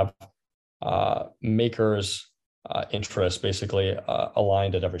to have Maker's interests basically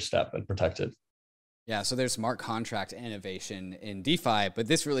aligned at every step and protected. Yeah, so there's smart contract innovation in DeFi, but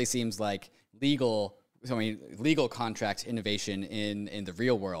this really seems like legal contract innovation in the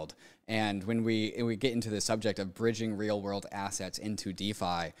real world. And when we get into the subject of bridging real world assets into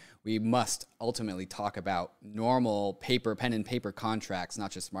DeFi, we must ultimately talk about normal pen and paper contracts,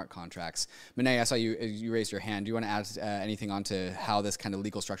 not just smart contracts. Monet, I saw you raised your hand. Do you want to add anything onto how this kind of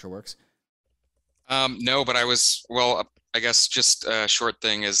legal structure works? No, but I guess just a short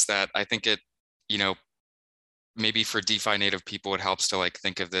thing is that I think it, maybe for DeFi native people, it helps to like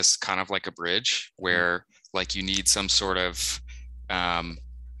think of this kind of like a bridge where like you need some sort of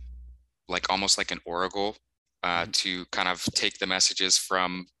like almost like an oracle to kind of take the messages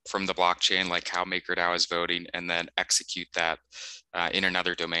from the blockchain, like how MakerDAO is voting, and then execute that in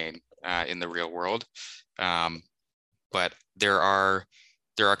another domain in the real world. But there are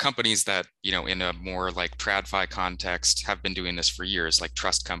companies that, you know, in a more like TradFi context have been doing this for years, like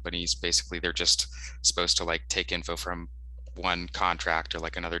trust companies. Basically, they're just supposed to like take info from one contract or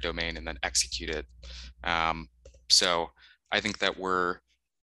like another domain and then execute it. So I think that we're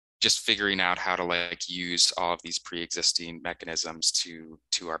just figuring out how to like use all of these pre-existing mechanisms to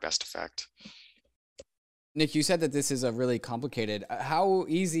our best effect. Nick, you said that this is a really complicated. How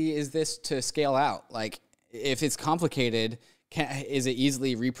easy is this to scale out? Like, if it's complicated, is it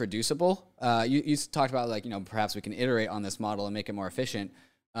easily reproducible? You talked about, like, you know, perhaps we can iterate on this model and make it more efficient.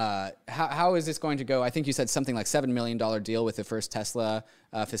 How is this going to go? I think you said something like $7 million deal with the first Tesla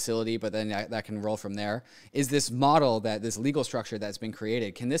facility, but then that can roll from there. Is this model, this legal structure that's been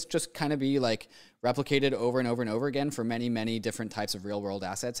created, can this just kind of be like replicated over and over and over again for many, many different types of real world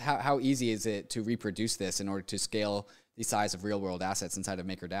assets? How easy is it to reproduce this in order to scale the size of real world assets inside of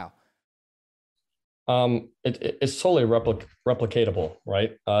MakerDAO? It's totally replicatable,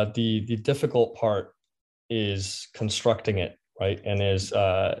 right? The difficult part is constructing it, right, and is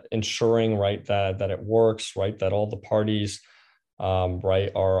ensuring, right, that it works, right, that all the parties, right,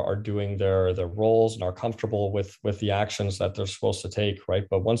 are doing their roles and are comfortable with the actions that they're supposed to take, right.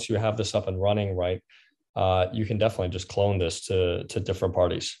 But once you have this up and running, right, you can definitely just clone this to different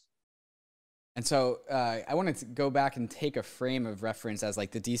parties. And so I wanted to go back and take a frame of reference as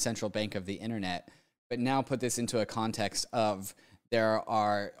like the decentral bank of the internet, but now put this into a context of there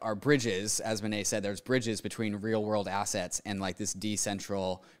are bridges, as Vinay said, there's bridges between real world assets and like this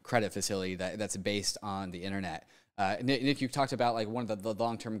decentral credit facility that's based on the internet. Nick, you've talked about like one of the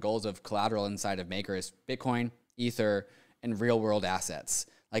long-term goals of collateral inside of Maker is Bitcoin, Ether, and real world assets.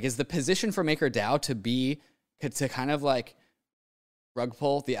 Like, is the position for MakerDAO to kind of like rug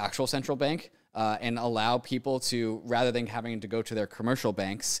pull the actual central bank and allow people to, rather than having to go to their commercial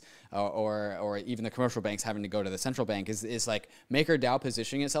banks or even the commercial banks having to go to the central bank, is like MakerDAO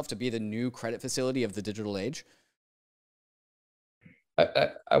positioning itself to be the new credit facility of the digital age?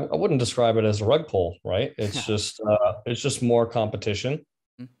 I wouldn't describe it as a rug pull, right? It's just more competition,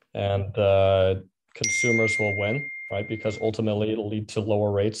 and consumers will win, right? Because ultimately it'll lead to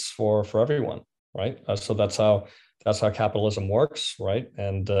lower rates for everyone, right? So that's how capitalism works, right?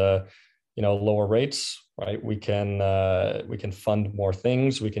 And you know, lower rates, right? We can fund more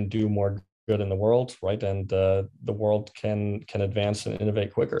things, we can do more good in the world, right? And the world can advance and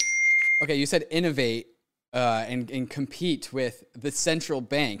innovate quicker. Okay, you said innovate and compete with the central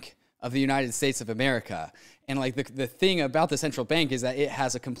bank of the United States of America. And like the thing about the central bank is that it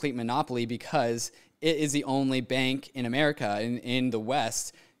has a complete monopoly because it is the only bank in America, in the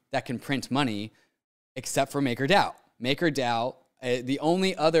West, that can print money, except for MakerDAO. MakerDAO, the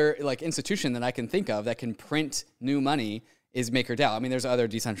only other like institution that I can think of that can print new money is MakerDAO. I mean, there's other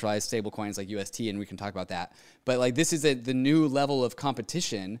decentralized stablecoins like UST, and we can talk about that. But like, this is the new level of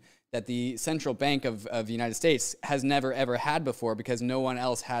competition that the central bank of the United States has never, ever had before, because no one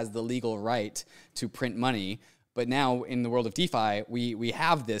else has the legal right to print money. But now in the world of DeFi, we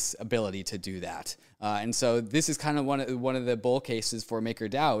have this ability to do that. And so this is kind of one of the bull cases for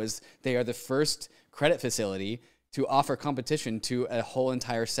MakerDAO, is they are the first credit facility to offer competition to a whole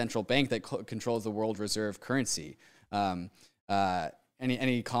entire central bank that controls the world reserve currency.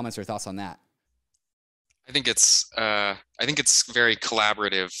 Any comments or thoughts on that? I think it's very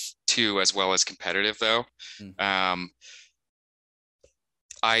collaborative too, as well as competitive though.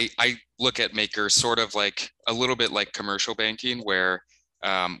 I look at Maker sort of like a little bit like commercial banking, where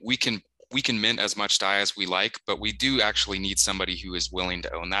we can mint as much DAI as we like, but we do actually need somebody who is willing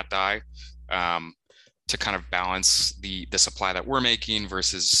to own that DAI to kind of balance the supply that we're making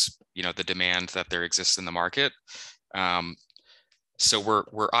versus, you know, the demand that there exists in the market. So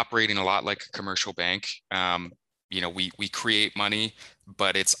we're operating a lot like a commercial bank. You know, we create money,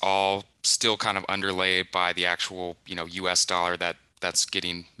 but it's all still kind of underlaid by the actual, you know, US dollar that's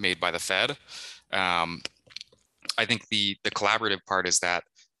getting made by the Fed. I think the collaborative part is that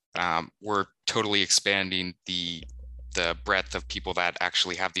we're totally expanding the breadth of people that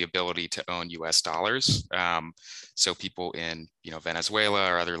actually have the ability to own US dollars. So people in, you know,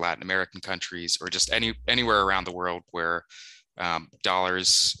 Venezuela or other Latin American countries, or just anywhere around the world where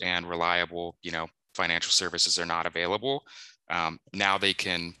dollars and reliable, you know, financial services are not available. Now they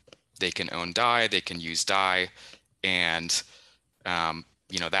can own DAI, they can use DAI, and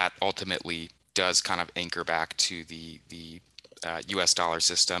you know, that ultimately does kind of anchor back to the US dollar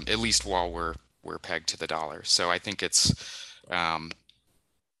system, at least while we're pegged to the dollar. So I think it's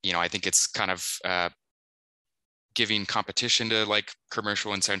you know, I think it's kind of giving competition to like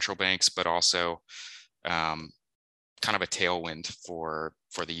commercial and central banks, but also kind of a tailwind for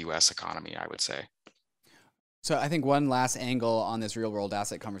the US economy, I would say. So I think one last angle on this real world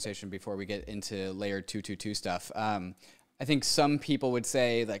asset conversation before we get into layer 222 stuff. I think some people would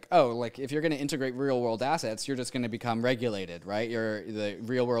say like, oh, like if you're going to integrate real world assets, you're just going to become regulated, right? The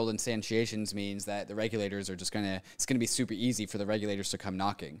real world instantiations means that the regulators are just it's going to be super easy for the regulators to come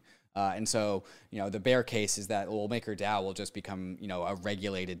knocking. And so, the bear case is that MakerDAO will just become, a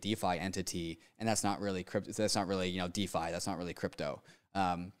regulated DeFi entity, and that's not really crypto. That's not really, DeFi. That's not really crypto.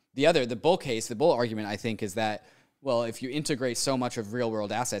 The bull argument, I think, is that, well, if you integrate so much of real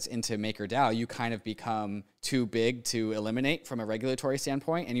world assets into MakerDAO, you kind of become too big to eliminate from a regulatory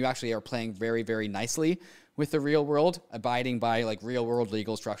standpoint. And you actually are playing very, very nicely with the real world, abiding by like real world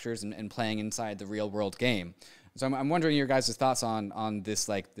legal structures and playing inside the real world game. So I'm wondering your guys' thoughts on this,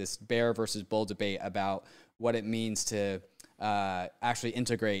 like this bear versus bull debate about what it means to actually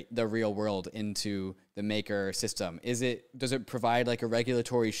integrate the real world into the Maker system. Does it provide like a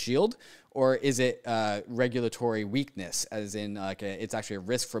regulatory shield, or is it regulatory weakness, as in like it's actually a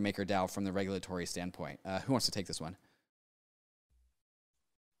risk for MakerDAO from the regulatory standpoint? Who wants to take this one?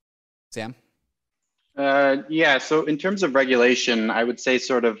 Sam? Yeah, so in terms of regulation, I would say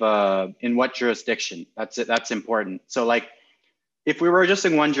sort of in what jurisdiction? That's it. That's important. So like, if we were just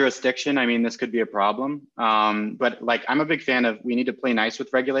in one jurisdiction, I mean, this could be a problem. But like, I'm a big fan of, we need to play nice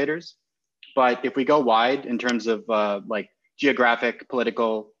with regulators. But if we go wide in terms of like geographic,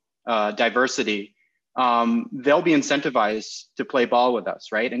 political diversity, they'll be incentivized to play ball with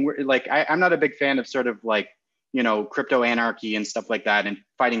us, right? And we're like, I'm not a big fan of sort of like, crypto anarchy and stuff like that and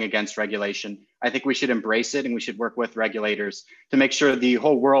fighting against regulation. I think we should embrace it, and we should work with regulators to make sure the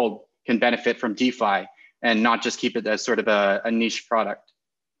whole world can benefit from DeFi and not just keep it as sort of a niche product.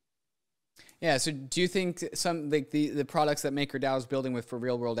 Yeah. So do you think some like the products that MakerDAO is building with for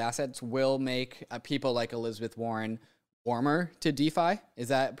real world assets will make people like Elizabeth Warren warmer to DeFi? Is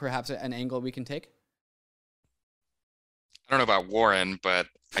that perhaps an angle we can take? I don't know about Warren, but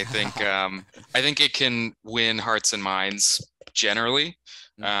I think I think it can win hearts and minds generally.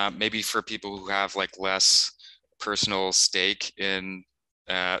 Maybe for people who have like less personal stake in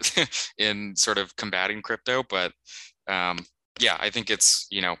in sort of combating crypto, but yeah, I think it's,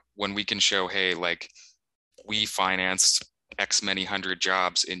 when we can show, hey, like we financed X many hundred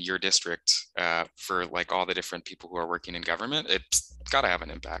jobs in your district for like all the different people who are working in government, it's got to have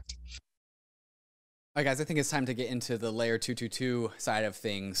an impact. All right, guys, I think it's time to get into the layer 222 side of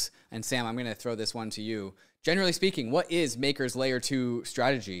things. And Sam, I'm going to throw this one to you. Generally speaking, what is Maker's layer 2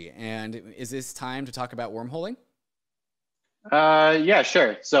 strategy? And is this time to talk about wormholing? Yeah,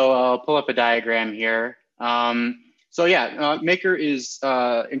 sure. So I'll pull up a diagram here. Maker is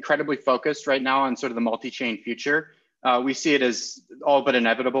incredibly focused right now on sort of the multi-chain future. We see it as all but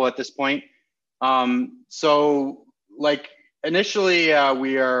inevitable at this point. Initially,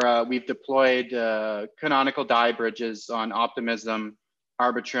 we've deployed canonical DAI bridges on Optimism,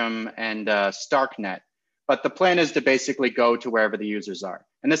 Arbitrum, and Starknet. But the plan is to basically go to wherever the users are.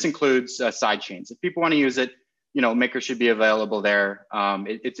 And this includes side chains. If people want to use it, Maker should be available there.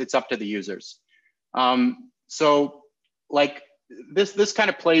 It's up to the users. This kind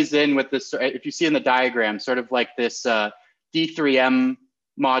of plays in with this, if you see in the diagram, sort of like this D3M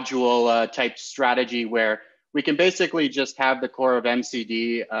module type strategy where we can basically just have the core of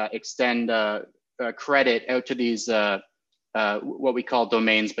MCD extend credit out to these, what we call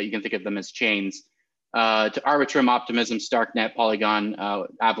domains, but you can think of them as chains, to Arbitrum, Optimism, Starknet, Polygon,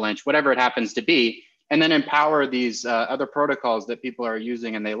 Avalanche, whatever it happens to be, and then empower these other protocols that people are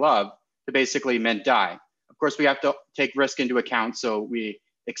using and they love to basically mint DAI. Of course, we have to take risk into account, so we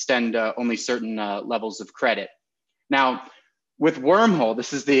extend only certain levels of credit. Now, with Wormhole,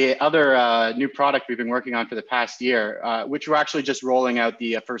 this is the other new product we've been working on for the past year, which we're actually just rolling out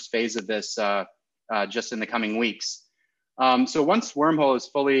the first phase of this just in the coming weeks. So once Wormhole is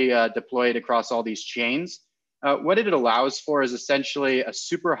fully deployed across all these chains, what it allows for is essentially a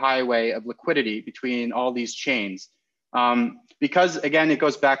super highway of liquidity between all these chains. Because again, it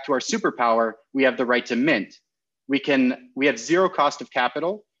goes back to our superpower, we have the right to mint. We have zero cost of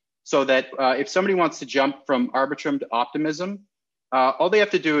capital, so that if somebody wants to jump from Arbitrum to Optimism, all they have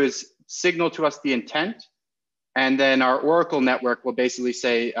to do is signal to us the intent, and then our Oracle network will basically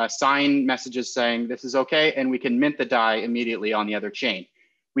say, sign messages saying this is okay, and we can mint the DAI immediately on the other chain.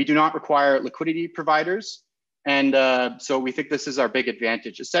 We do not require liquidity providers, and so we think this is our big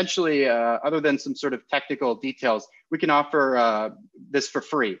advantage. Essentially, other than some sort of technical details, we can offer this for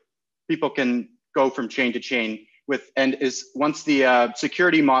free. People can go from chain to chain once the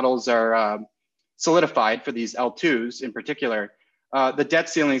security models are solidified for these L2s in particular, the debt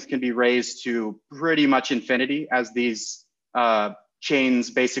ceilings can be raised to pretty much infinity as these chains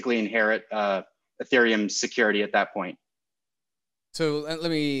basically inherit Ethereum's security at that point. So let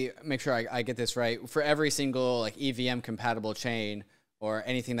me make sure I get this right. For every single like EVM compatible chain or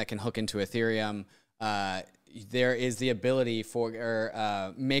anything that can hook into Ethereum, there is the ability for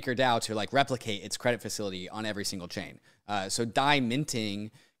MakerDAO to like replicate its credit facility on every single chain. So DAI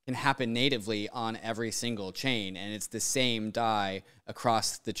minting can happen natively on every single chain, and it's the same DAI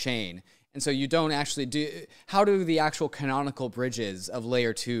across the chain. And so you don't actually do, how do the actual canonical bridges of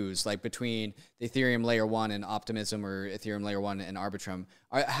layer 2s, like between the Ethereum layer 1 and Optimism or Ethereum layer 1 and Arbitrum,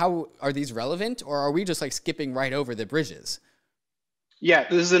 how are these relevant, or are we just like skipping right over the bridges? Yeah,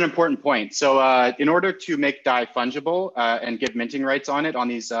 this is an important point. So in order to make DAI fungible and give minting rights on it on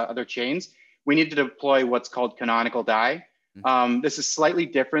these other chains, we need to deploy what's called canonical DAI. This is slightly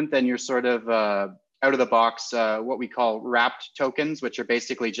different than your sort of out of the box, what we call wrapped tokens, which are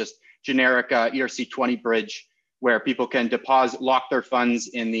basically just generic ERC20 bridge where people can lock their funds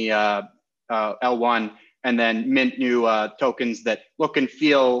in the L1 and then mint new tokens that look and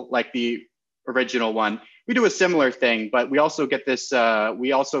feel like the original one. We do a similar thing, but we also get this,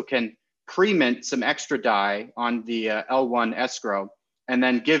 we also can pre-mint some extra DAI on the L1 escrow and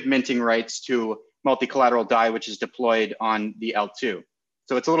then give minting rights to multi-collateral DAI, which is deployed on the L2.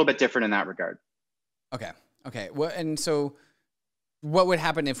 So it's a little bit different in that regard. Okay. Well, and so what would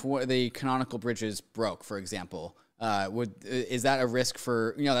happen if the canonical bridges broke, for example? Is that a risk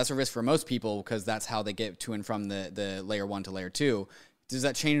for, that's a risk for most people because that's how they get to and from the layer 1 to layer 2. Does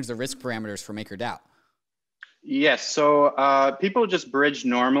that change the risk parameters for MakerDAO? Yes. So people just bridge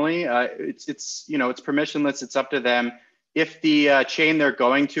normally. It's permissionless. It's up to them. If the chain they're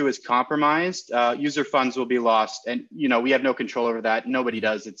going to is compromised, user funds will be lost, and we have no control over that. Nobody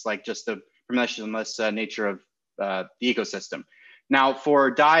does. It's like just the permissionless nature of the ecosystem. Now, for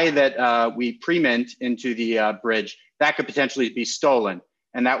DAI that we pre-mint into the bridge, that could potentially be stolen,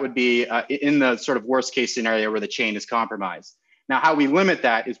 and that would be in the sort of worst case scenario where the chain is compromised. Now, how we limit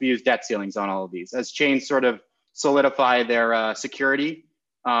that is we use debt ceilings on all of these. As chains sort of solidify their security,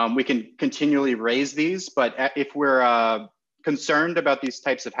 we can continually raise these, but if we're concerned about these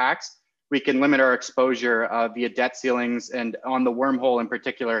types of hacks, we can limit our exposure via debt ceilings. And on the wormhole in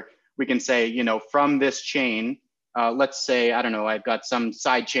particular, we can say, from this chain, let's say, I don't know, I've got some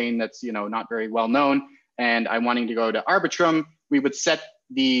side chain that's, not very well known, and I'm wanting to go to Arbitrum. We would set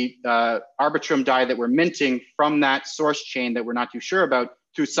the Arbitrum DAI that we're minting from that source chain that we're not too sure about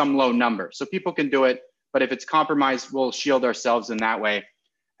to some low number. So people can do it, but if it's compromised, we'll shield ourselves in that way.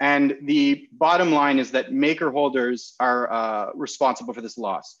 And the bottom line is that maker holders are responsible for this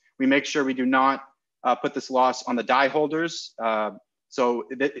loss. We make sure we do not put this loss on the DAI holders. So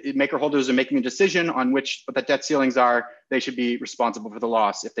maker holders are making a decision on what the debt ceilings are. They should be responsible for the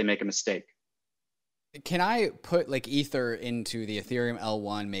loss if they make a mistake. Can I put like Ether into the Ethereum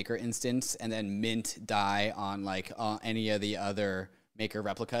L1 maker instance and then mint DAI on like any of the other maker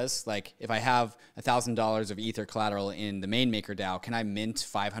replicas? Like if I have $1,000 of Ether collateral in the main MakerDAO, can I mint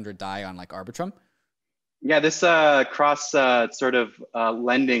 500 DAI on like Arbitrum? Yeah, this cross sort of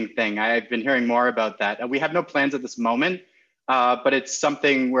lending thing, I've been hearing more about that. We have no plans at this moment, but it's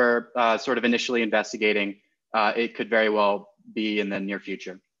something we're sort of initially investigating. It could very well be in the near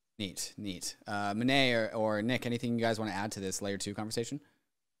future. Neat. Monet or Nick, anything you guys want to add to this layer 2 conversation?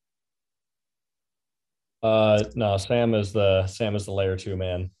 No, Sam is the layer 2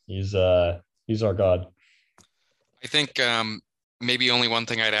 man. He's our god. I think maybe only one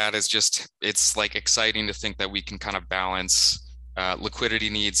thing I'd add is just it's like exciting to think that we can kind of balance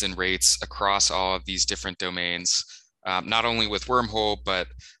liquidity needs and rates across all of these different domains. Not only with Wormhole, but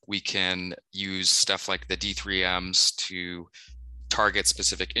we can use stuff like the D3Ms to target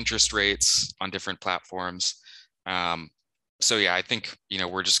specific interest rates on different platforms. So yeah, I think,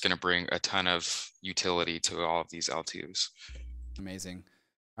 we're just going to bring a ton of utility to all of these L2s. Amazing.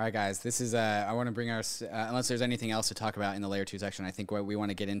 All right, guys, this is, I want to bring us, unless there's anything else to talk about in the layer 2 section, I think what we want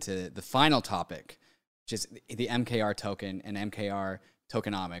to get into the final topic, which is the MKR token and MKR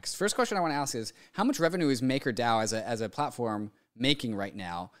tokenomics. First question I want to ask is, how much revenue is MakerDAO as a platform making right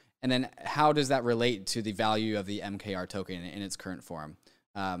now? And then how does that relate to the value of the MKR token in its current form?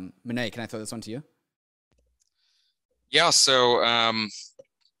 Monet, can I throw this one to you? Yeah, so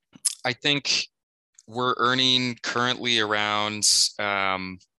I think we're earning currently around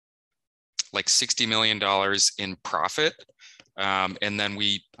like $60 million in profit. And then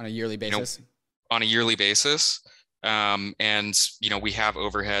we— On a yearly basis? On a yearly basis. And, we have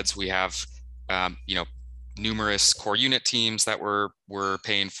overheads, we have, numerous core unit teams that we're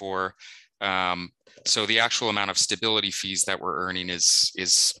paying for. So the actual amount of stability fees that we're earning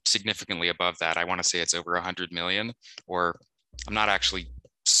is significantly above that. I want to say it's over 100 million, or I'm not actually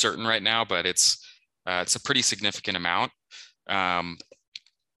certain right now, but it's It's a pretty significant amount.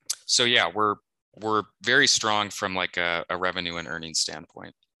 So yeah, we're very strong from like a revenue and earnings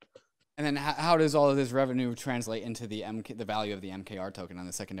standpoint. And then how does all of this revenue translate into the value of the MKR token on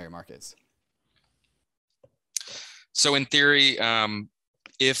the secondary markets? So in theory,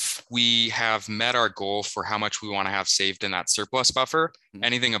 if we have met our goal for how much we want to have saved in that surplus buffer,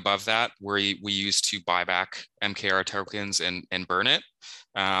 anything above that, we use to buy back MKR tokens and burn it.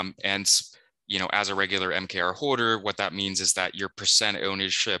 And you know, as a regular MKR holder, what that means is that your percent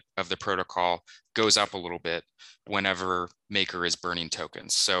ownership of the protocol goes up a little bit whenever Maker is burning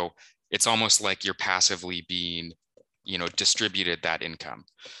tokens. So it's almost like you're passively being, you know, distributed that income.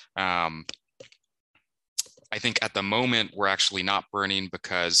 I think at the moment, we're actually not burning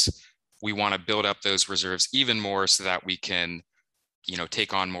because we want to build up those reserves even more so that we can, you know,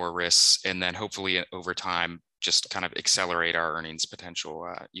 take on more risks and then hopefully over time, just kind of accelerate our earnings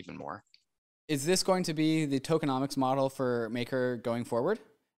potential even more. Is this going to be the tokenomics model for Maker going forward?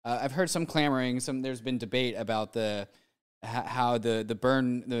 I've heard some clamoring, there's been debate about how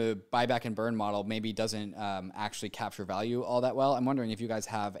the buyback and burn model maybe doesn't actually capture value all that well. I'm wondering if you guys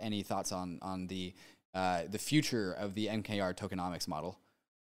have any thoughts on the future of the MKR tokenomics model.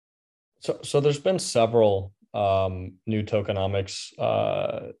 So there's been several new tokenomics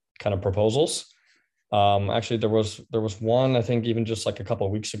kind of proposals. Actually, there was one, I think, even just like a couple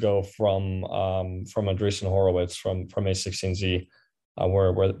of weeks ago from Andreessen Horowitz from A16Z,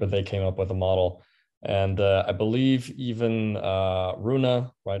 where they came up with a model. And I believe even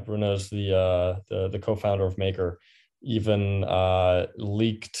Runa, right? Runa is the co-founder of Maker, even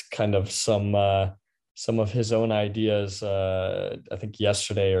leaked kind of some of his own ideas, I think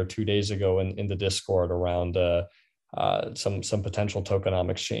yesterday or 2 days ago in the Discord around some potential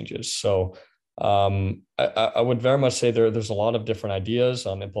tokenomics changes. So I would very much say there's a lot of different ideas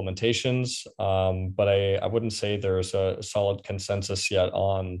on implementations, but I wouldn't say there's a solid consensus yet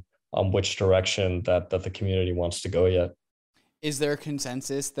on which direction that the community wants to go yet. Is there a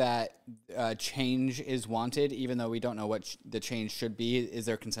consensus that change is wanted, even though we don't know what the change should be? Is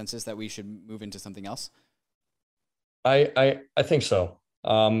there a consensus that we should move into something else? I think so.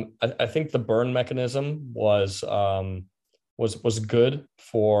 I think the burn mechanism was good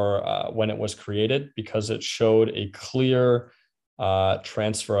for when it was created, because it showed a clear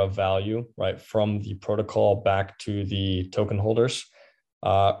transfer of value, right, from the protocol back to the token holders.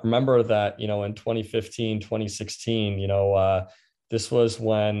 Remember that, you know, in 2015, 2016, you know, this was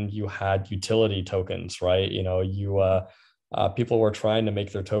when you had utility tokens, right? You know, people were trying to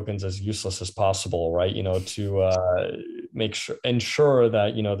make their tokens as useless as possible, right? You know, to ensure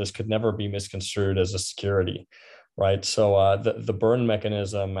that, you know, this could never be misconstrued as a security, right? So the burn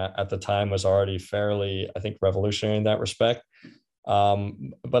mechanism at the time was already fairly, I think, revolutionary in that respect.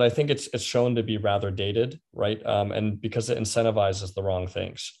 But I think it's shown to be rather dated, right? And because it incentivizes the wrong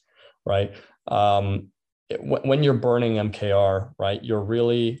things, right? When you're burning MKR, right, you're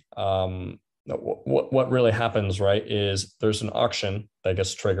really what really happens, right, is there's an auction that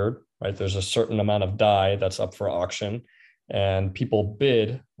gets triggered, right? There's a certain amount of DAI that's up for auction, and people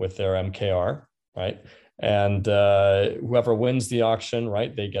bid with their MKR, right? And whoever wins the auction,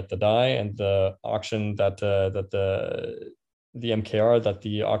 right, they get the DAI, and the auction that the MKR that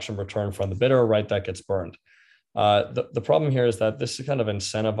the auction returned from the bidder, right, that gets burned. The problem here is that this kind of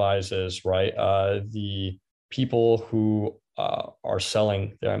incentivizes, right, the people who are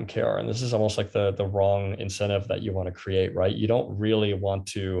selling their MKR, and this is almost like the wrong incentive that you want to create, right? You don't really want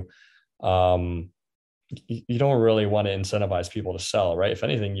to incentivize people to sell, right? If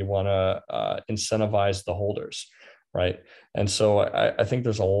anything, you want to incentivize the holders, right? And so I think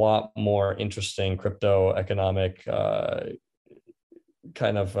there's a lot more interesting crypto economic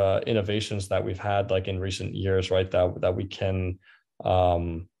kind of innovations that we've had like in recent years, right? That we can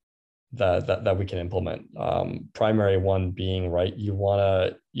that we can implement. Primary one being, right, you want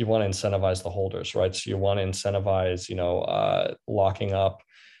to incentivize the holders, right? So you want to incentivize, you know, locking up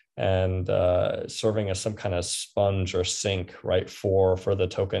and serving as some kind of sponge or sink, right, for the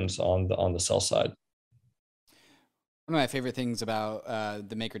tokens on the sell side. One of my favorite things about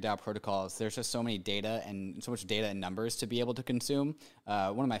the MakerDAO protocol is there's just so many data and so much data and numbers to be able to consume.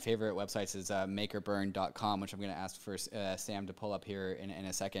 One of my favorite websites is makerburn.com, which I'm going to ask for Sam to pull up here in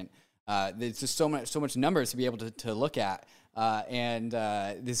a second. There's just so much numbers to be able to look at, and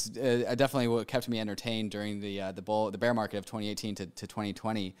this definitely what kept me entertained during the bear market of 2018 to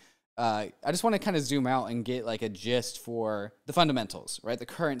 2020. I just want to kind of zoom out and get like a gist for the fundamentals, right? The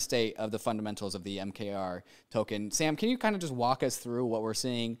current state of the fundamentals of the MKR token. Sam, can you kind of just walk us through what we're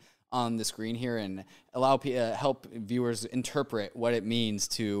seeing on the screen here and help viewers interpret what it means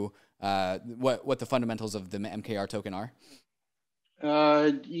to what the fundamentals of the MKR token are?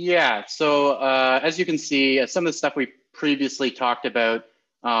 Yeah. So as you can see, some of the stuff we previously talked about,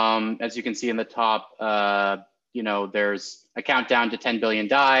 as you can see in the top, there's a countdown to 10 billion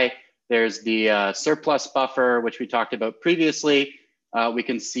DAI. There's the surplus buffer, which we talked about previously. We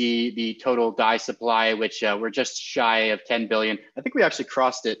can see the total DAI supply, which we're just shy of 10 billion. I think we actually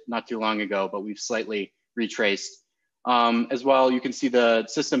crossed it not too long ago, but we've slightly retraced. As well, you can see the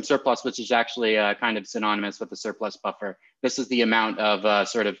system surplus, which is actually kind of synonymous with the surplus buffer. This is the amount of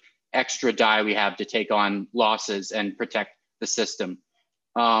sort of extra DAI we have to take on losses and protect the system.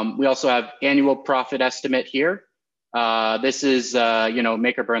 We also have annual profit estimate here. This is,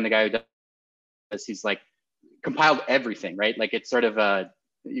 Make or Burn, the guy who does this, he's like compiled everything, right? Like it's sort of,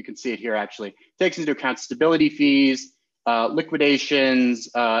 you can see it here actually, takes into account stability fees, liquidations,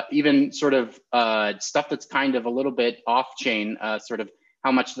 even sort of stuff that's kind of a little bit off chain, sort of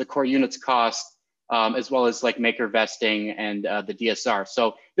how much the core units cost, as well as like maker vesting and the DSR.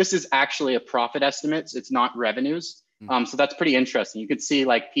 So this is actually a profit estimates. It's not revenues. So that's pretty interesting. You could see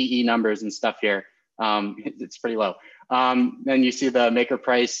like PE numbers and stuff here. It's pretty low. Then you see the maker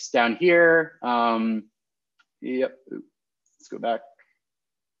price down here. Yep. Let's go back.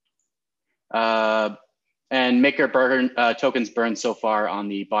 And maker burn tokens burned so far on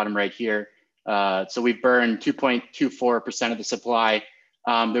the bottom right here. So we've burned 2.24% of the supply.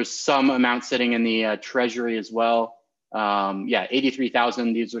 There's some amount sitting in the treasury as well.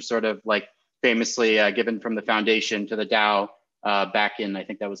 83,000. These are sort of like famously given from the foundation to the DAO back in, I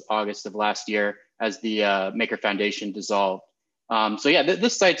think that was August of last year, as the Maker Foundation dissolved.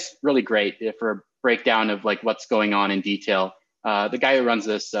 This site's really great for a breakdown of like what's going on in detail. The guy who runs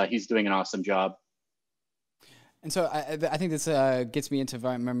this, he's doing an awesome job. And so I think this gets me into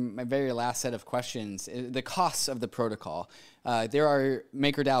my very last set of questions, the costs of the protocol. There are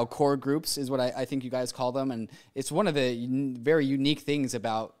MakerDAO core groups is what I think you guys call them. And it's one of the very unique things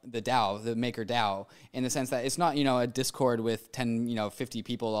about the DAO, the MakerDAO, in the sense that it's not, a Discord with 10, 50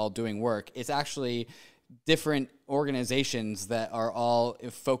 people all doing work. It's actually different organizations that are all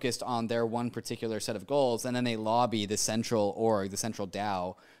focused on their one particular set of goals. And then they lobby the central org, the central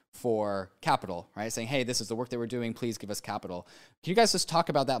DAO, for capital, right? Saying, hey, this is the work that we're doing, please give us capital. Can you guys just talk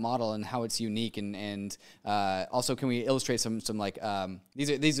about that model and how it's unique? And also, can we illustrate some like,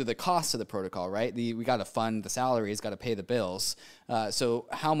 these are the costs of the protocol, right? We got to fund the salaries, got to pay the bills. So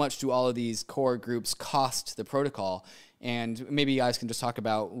how much do all of these core groups cost the protocol? And maybe you guys can just talk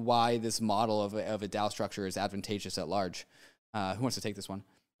about why this model of a DAO structure is advantageous at large. Who wants to take this one?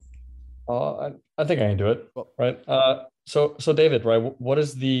 I think I can do it, right? So David, right? What do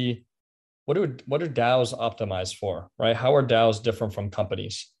DAOs optimize for, right? How are DAOs different from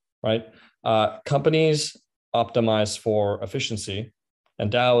companies, right? Companies optimize for efficiency,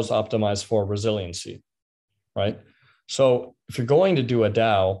 and DAOs optimize for resiliency, right? So if you're going to do a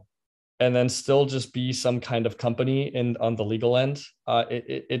DAO and then still just be some kind of company on the legal end,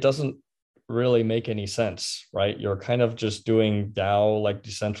 it doesn't really make any sense, right? You're kind of just doing DAO like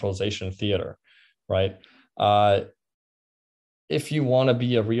decentralization theater, right? If you want to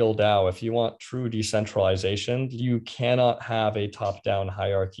be a real DAO, if you want true decentralization, you cannot have a top-down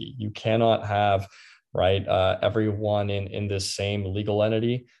hierarchy. You cannot have, right, everyone in this same legal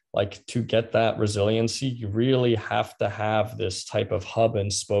entity. Like, to get that resiliency, you really have to have this type of hub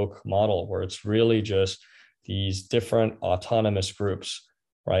and spoke model where it's really just these different autonomous groups,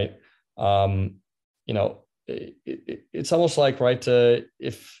 right? It's almost like, right,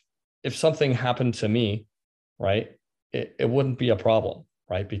 if something happened to me, right, it wouldn't be a problem,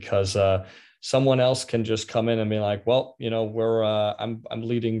 right? Because someone else can just come in and be like, well, I'm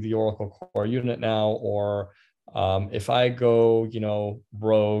leading the Oracle core unit now, or if I go,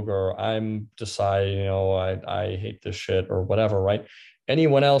 rogue, or I'm decide, I hate this shit or whatever, right?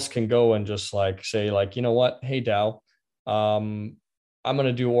 Anyone else can go and just like say like, you know what, hey DAO, I'm going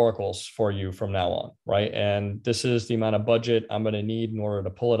to do oracles for you from now on, right? And this is the amount of budget I'm going to need in order to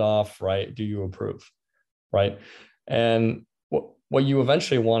pull it off, right? Do you approve, right? And what you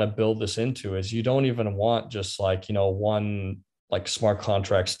eventually want to build this into is you don't even want just like, one like smart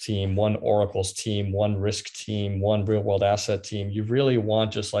contracts team, one oracles team, one risk team, one real world asset team. You really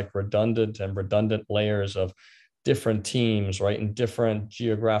want just like redundant layers of different teams, right? In different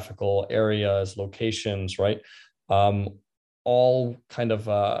geographical areas, locations, right? All kind of,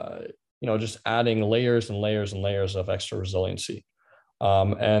 just adding layers and layers and layers of extra resiliency.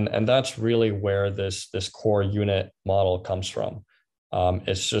 And that's really where this core unit model comes from.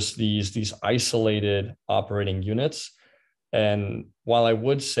 It's just these isolated operating units. And while I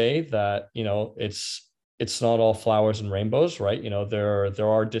would say that, it's not all flowers and rainbows, right? There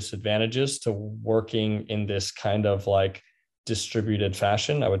are disadvantages to working in this kind of like distributed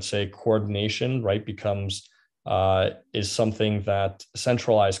fashion. I would say coordination, right, becomes is something that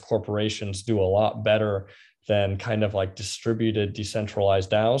centralized corporations do a lot better than kind of like distributed, decentralized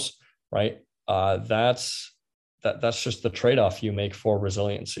DAOs, right? That's just the trade-off you make for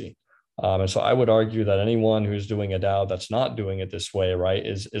resiliency. And so I would argue that anyone who's doing a DAO that's not doing it this way, right,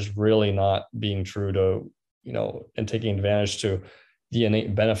 is really not being true to, and taking advantage to the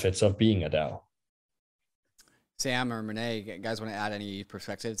innate benefits of being a DAO. Sam or Renee, you guys want to add any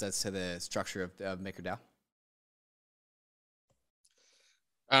perspectives as to the structure of MakerDAO?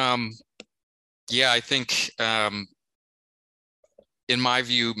 Yeah, I think in my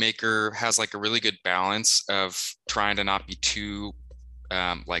view, Maker has like a really good balance of trying to not be too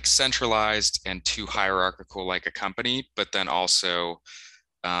like centralized and too hierarchical like a company, but then also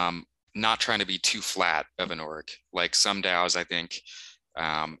not trying to be too flat of an org. Like some DAOs, I think,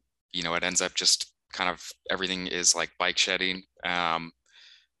 it ends up just kind of everything is like bike shedding. And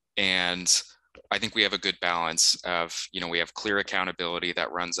I think we have a good balance of, we have clear accountability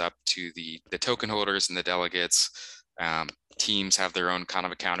that runs up to the token holders and the delegates. Teams have their own kind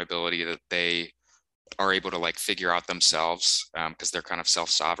of accountability that they are able to like figure out themselves because they're kind of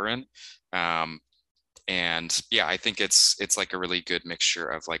self-sovereign. And yeah, I think it's like a really good mixture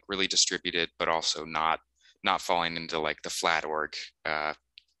of like really distributed, but also not falling into like the flat org,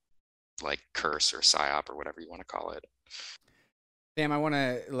 like curse or psyop or whatever you want to call it. Sam, I want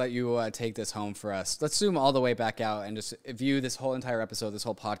to let you take this home for us. Let's zoom all the way back out and just view this whole entire episode, this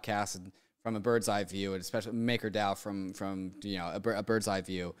whole podcast, and from a bird's eye view, and especially MakerDAO from a bird's eye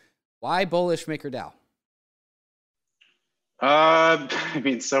view. Why bullish MakerDAO? I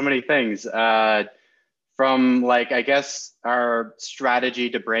mean, so many things. From like, I guess our strategy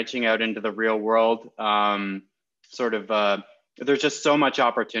to branching out into the real world, there's just so much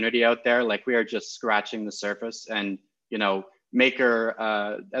opportunity out there. Like we are just scratching the surface, and Maker,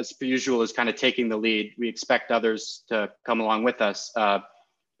 as per usual, is kind of taking the lead. We expect others to come along with us.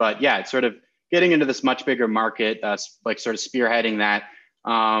 But yeah, it's sort of getting into this much bigger market, like sort of spearheading that,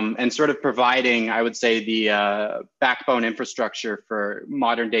 and sort of providing, I would say, the backbone infrastructure for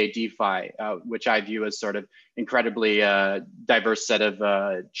modern day DeFi, which I view as sort of incredibly diverse set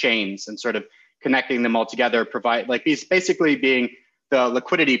of chains, and sort of connecting them all together, basically being the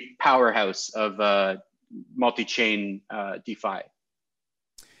liquidity powerhouse of multi-chain DeFi.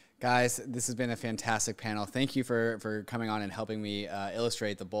 Guys, this has been a fantastic panel. Thank you for coming on and helping me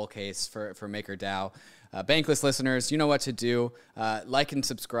illustrate the bull case for MakerDAO. Bankless listeners, you know what to do. Like and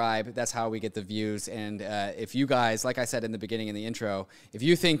subscribe. That's how we get the views. And if you guys, like I said in the beginning in the intro, if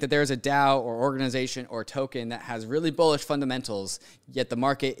you think that there's a DAO or organization or token that has really bullish fundamentals, yet the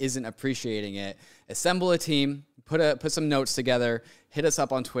market isn't appreciating it, assemble a team, put some notes together, hit us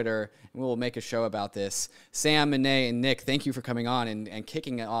up on Twitter, and we'll make a show about this. Sam, Renee, and Nick, thank you for coming on and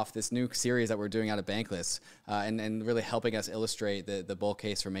kicking off this new series that we're doing out of Bankless, and really helping us illustrate the bull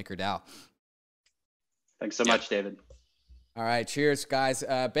case for MakerDAO. Thanks so much, David. All right, cheers, guys.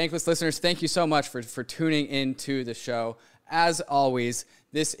 Bankless listeners, thank you so much for tuning into the show. As always,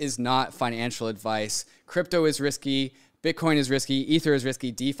 this is not financial advice. Crypto is risky. Bitcoin is risky. Ether is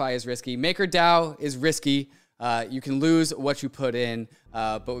risky. DeFi is risky. MakerDAO is risky. You can lose what you put in,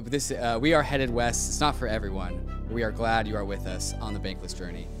 but we are headed west. It's not for everyone. We are glad you are with us on the Bankless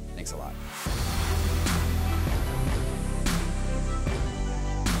journey. Thanks a lot.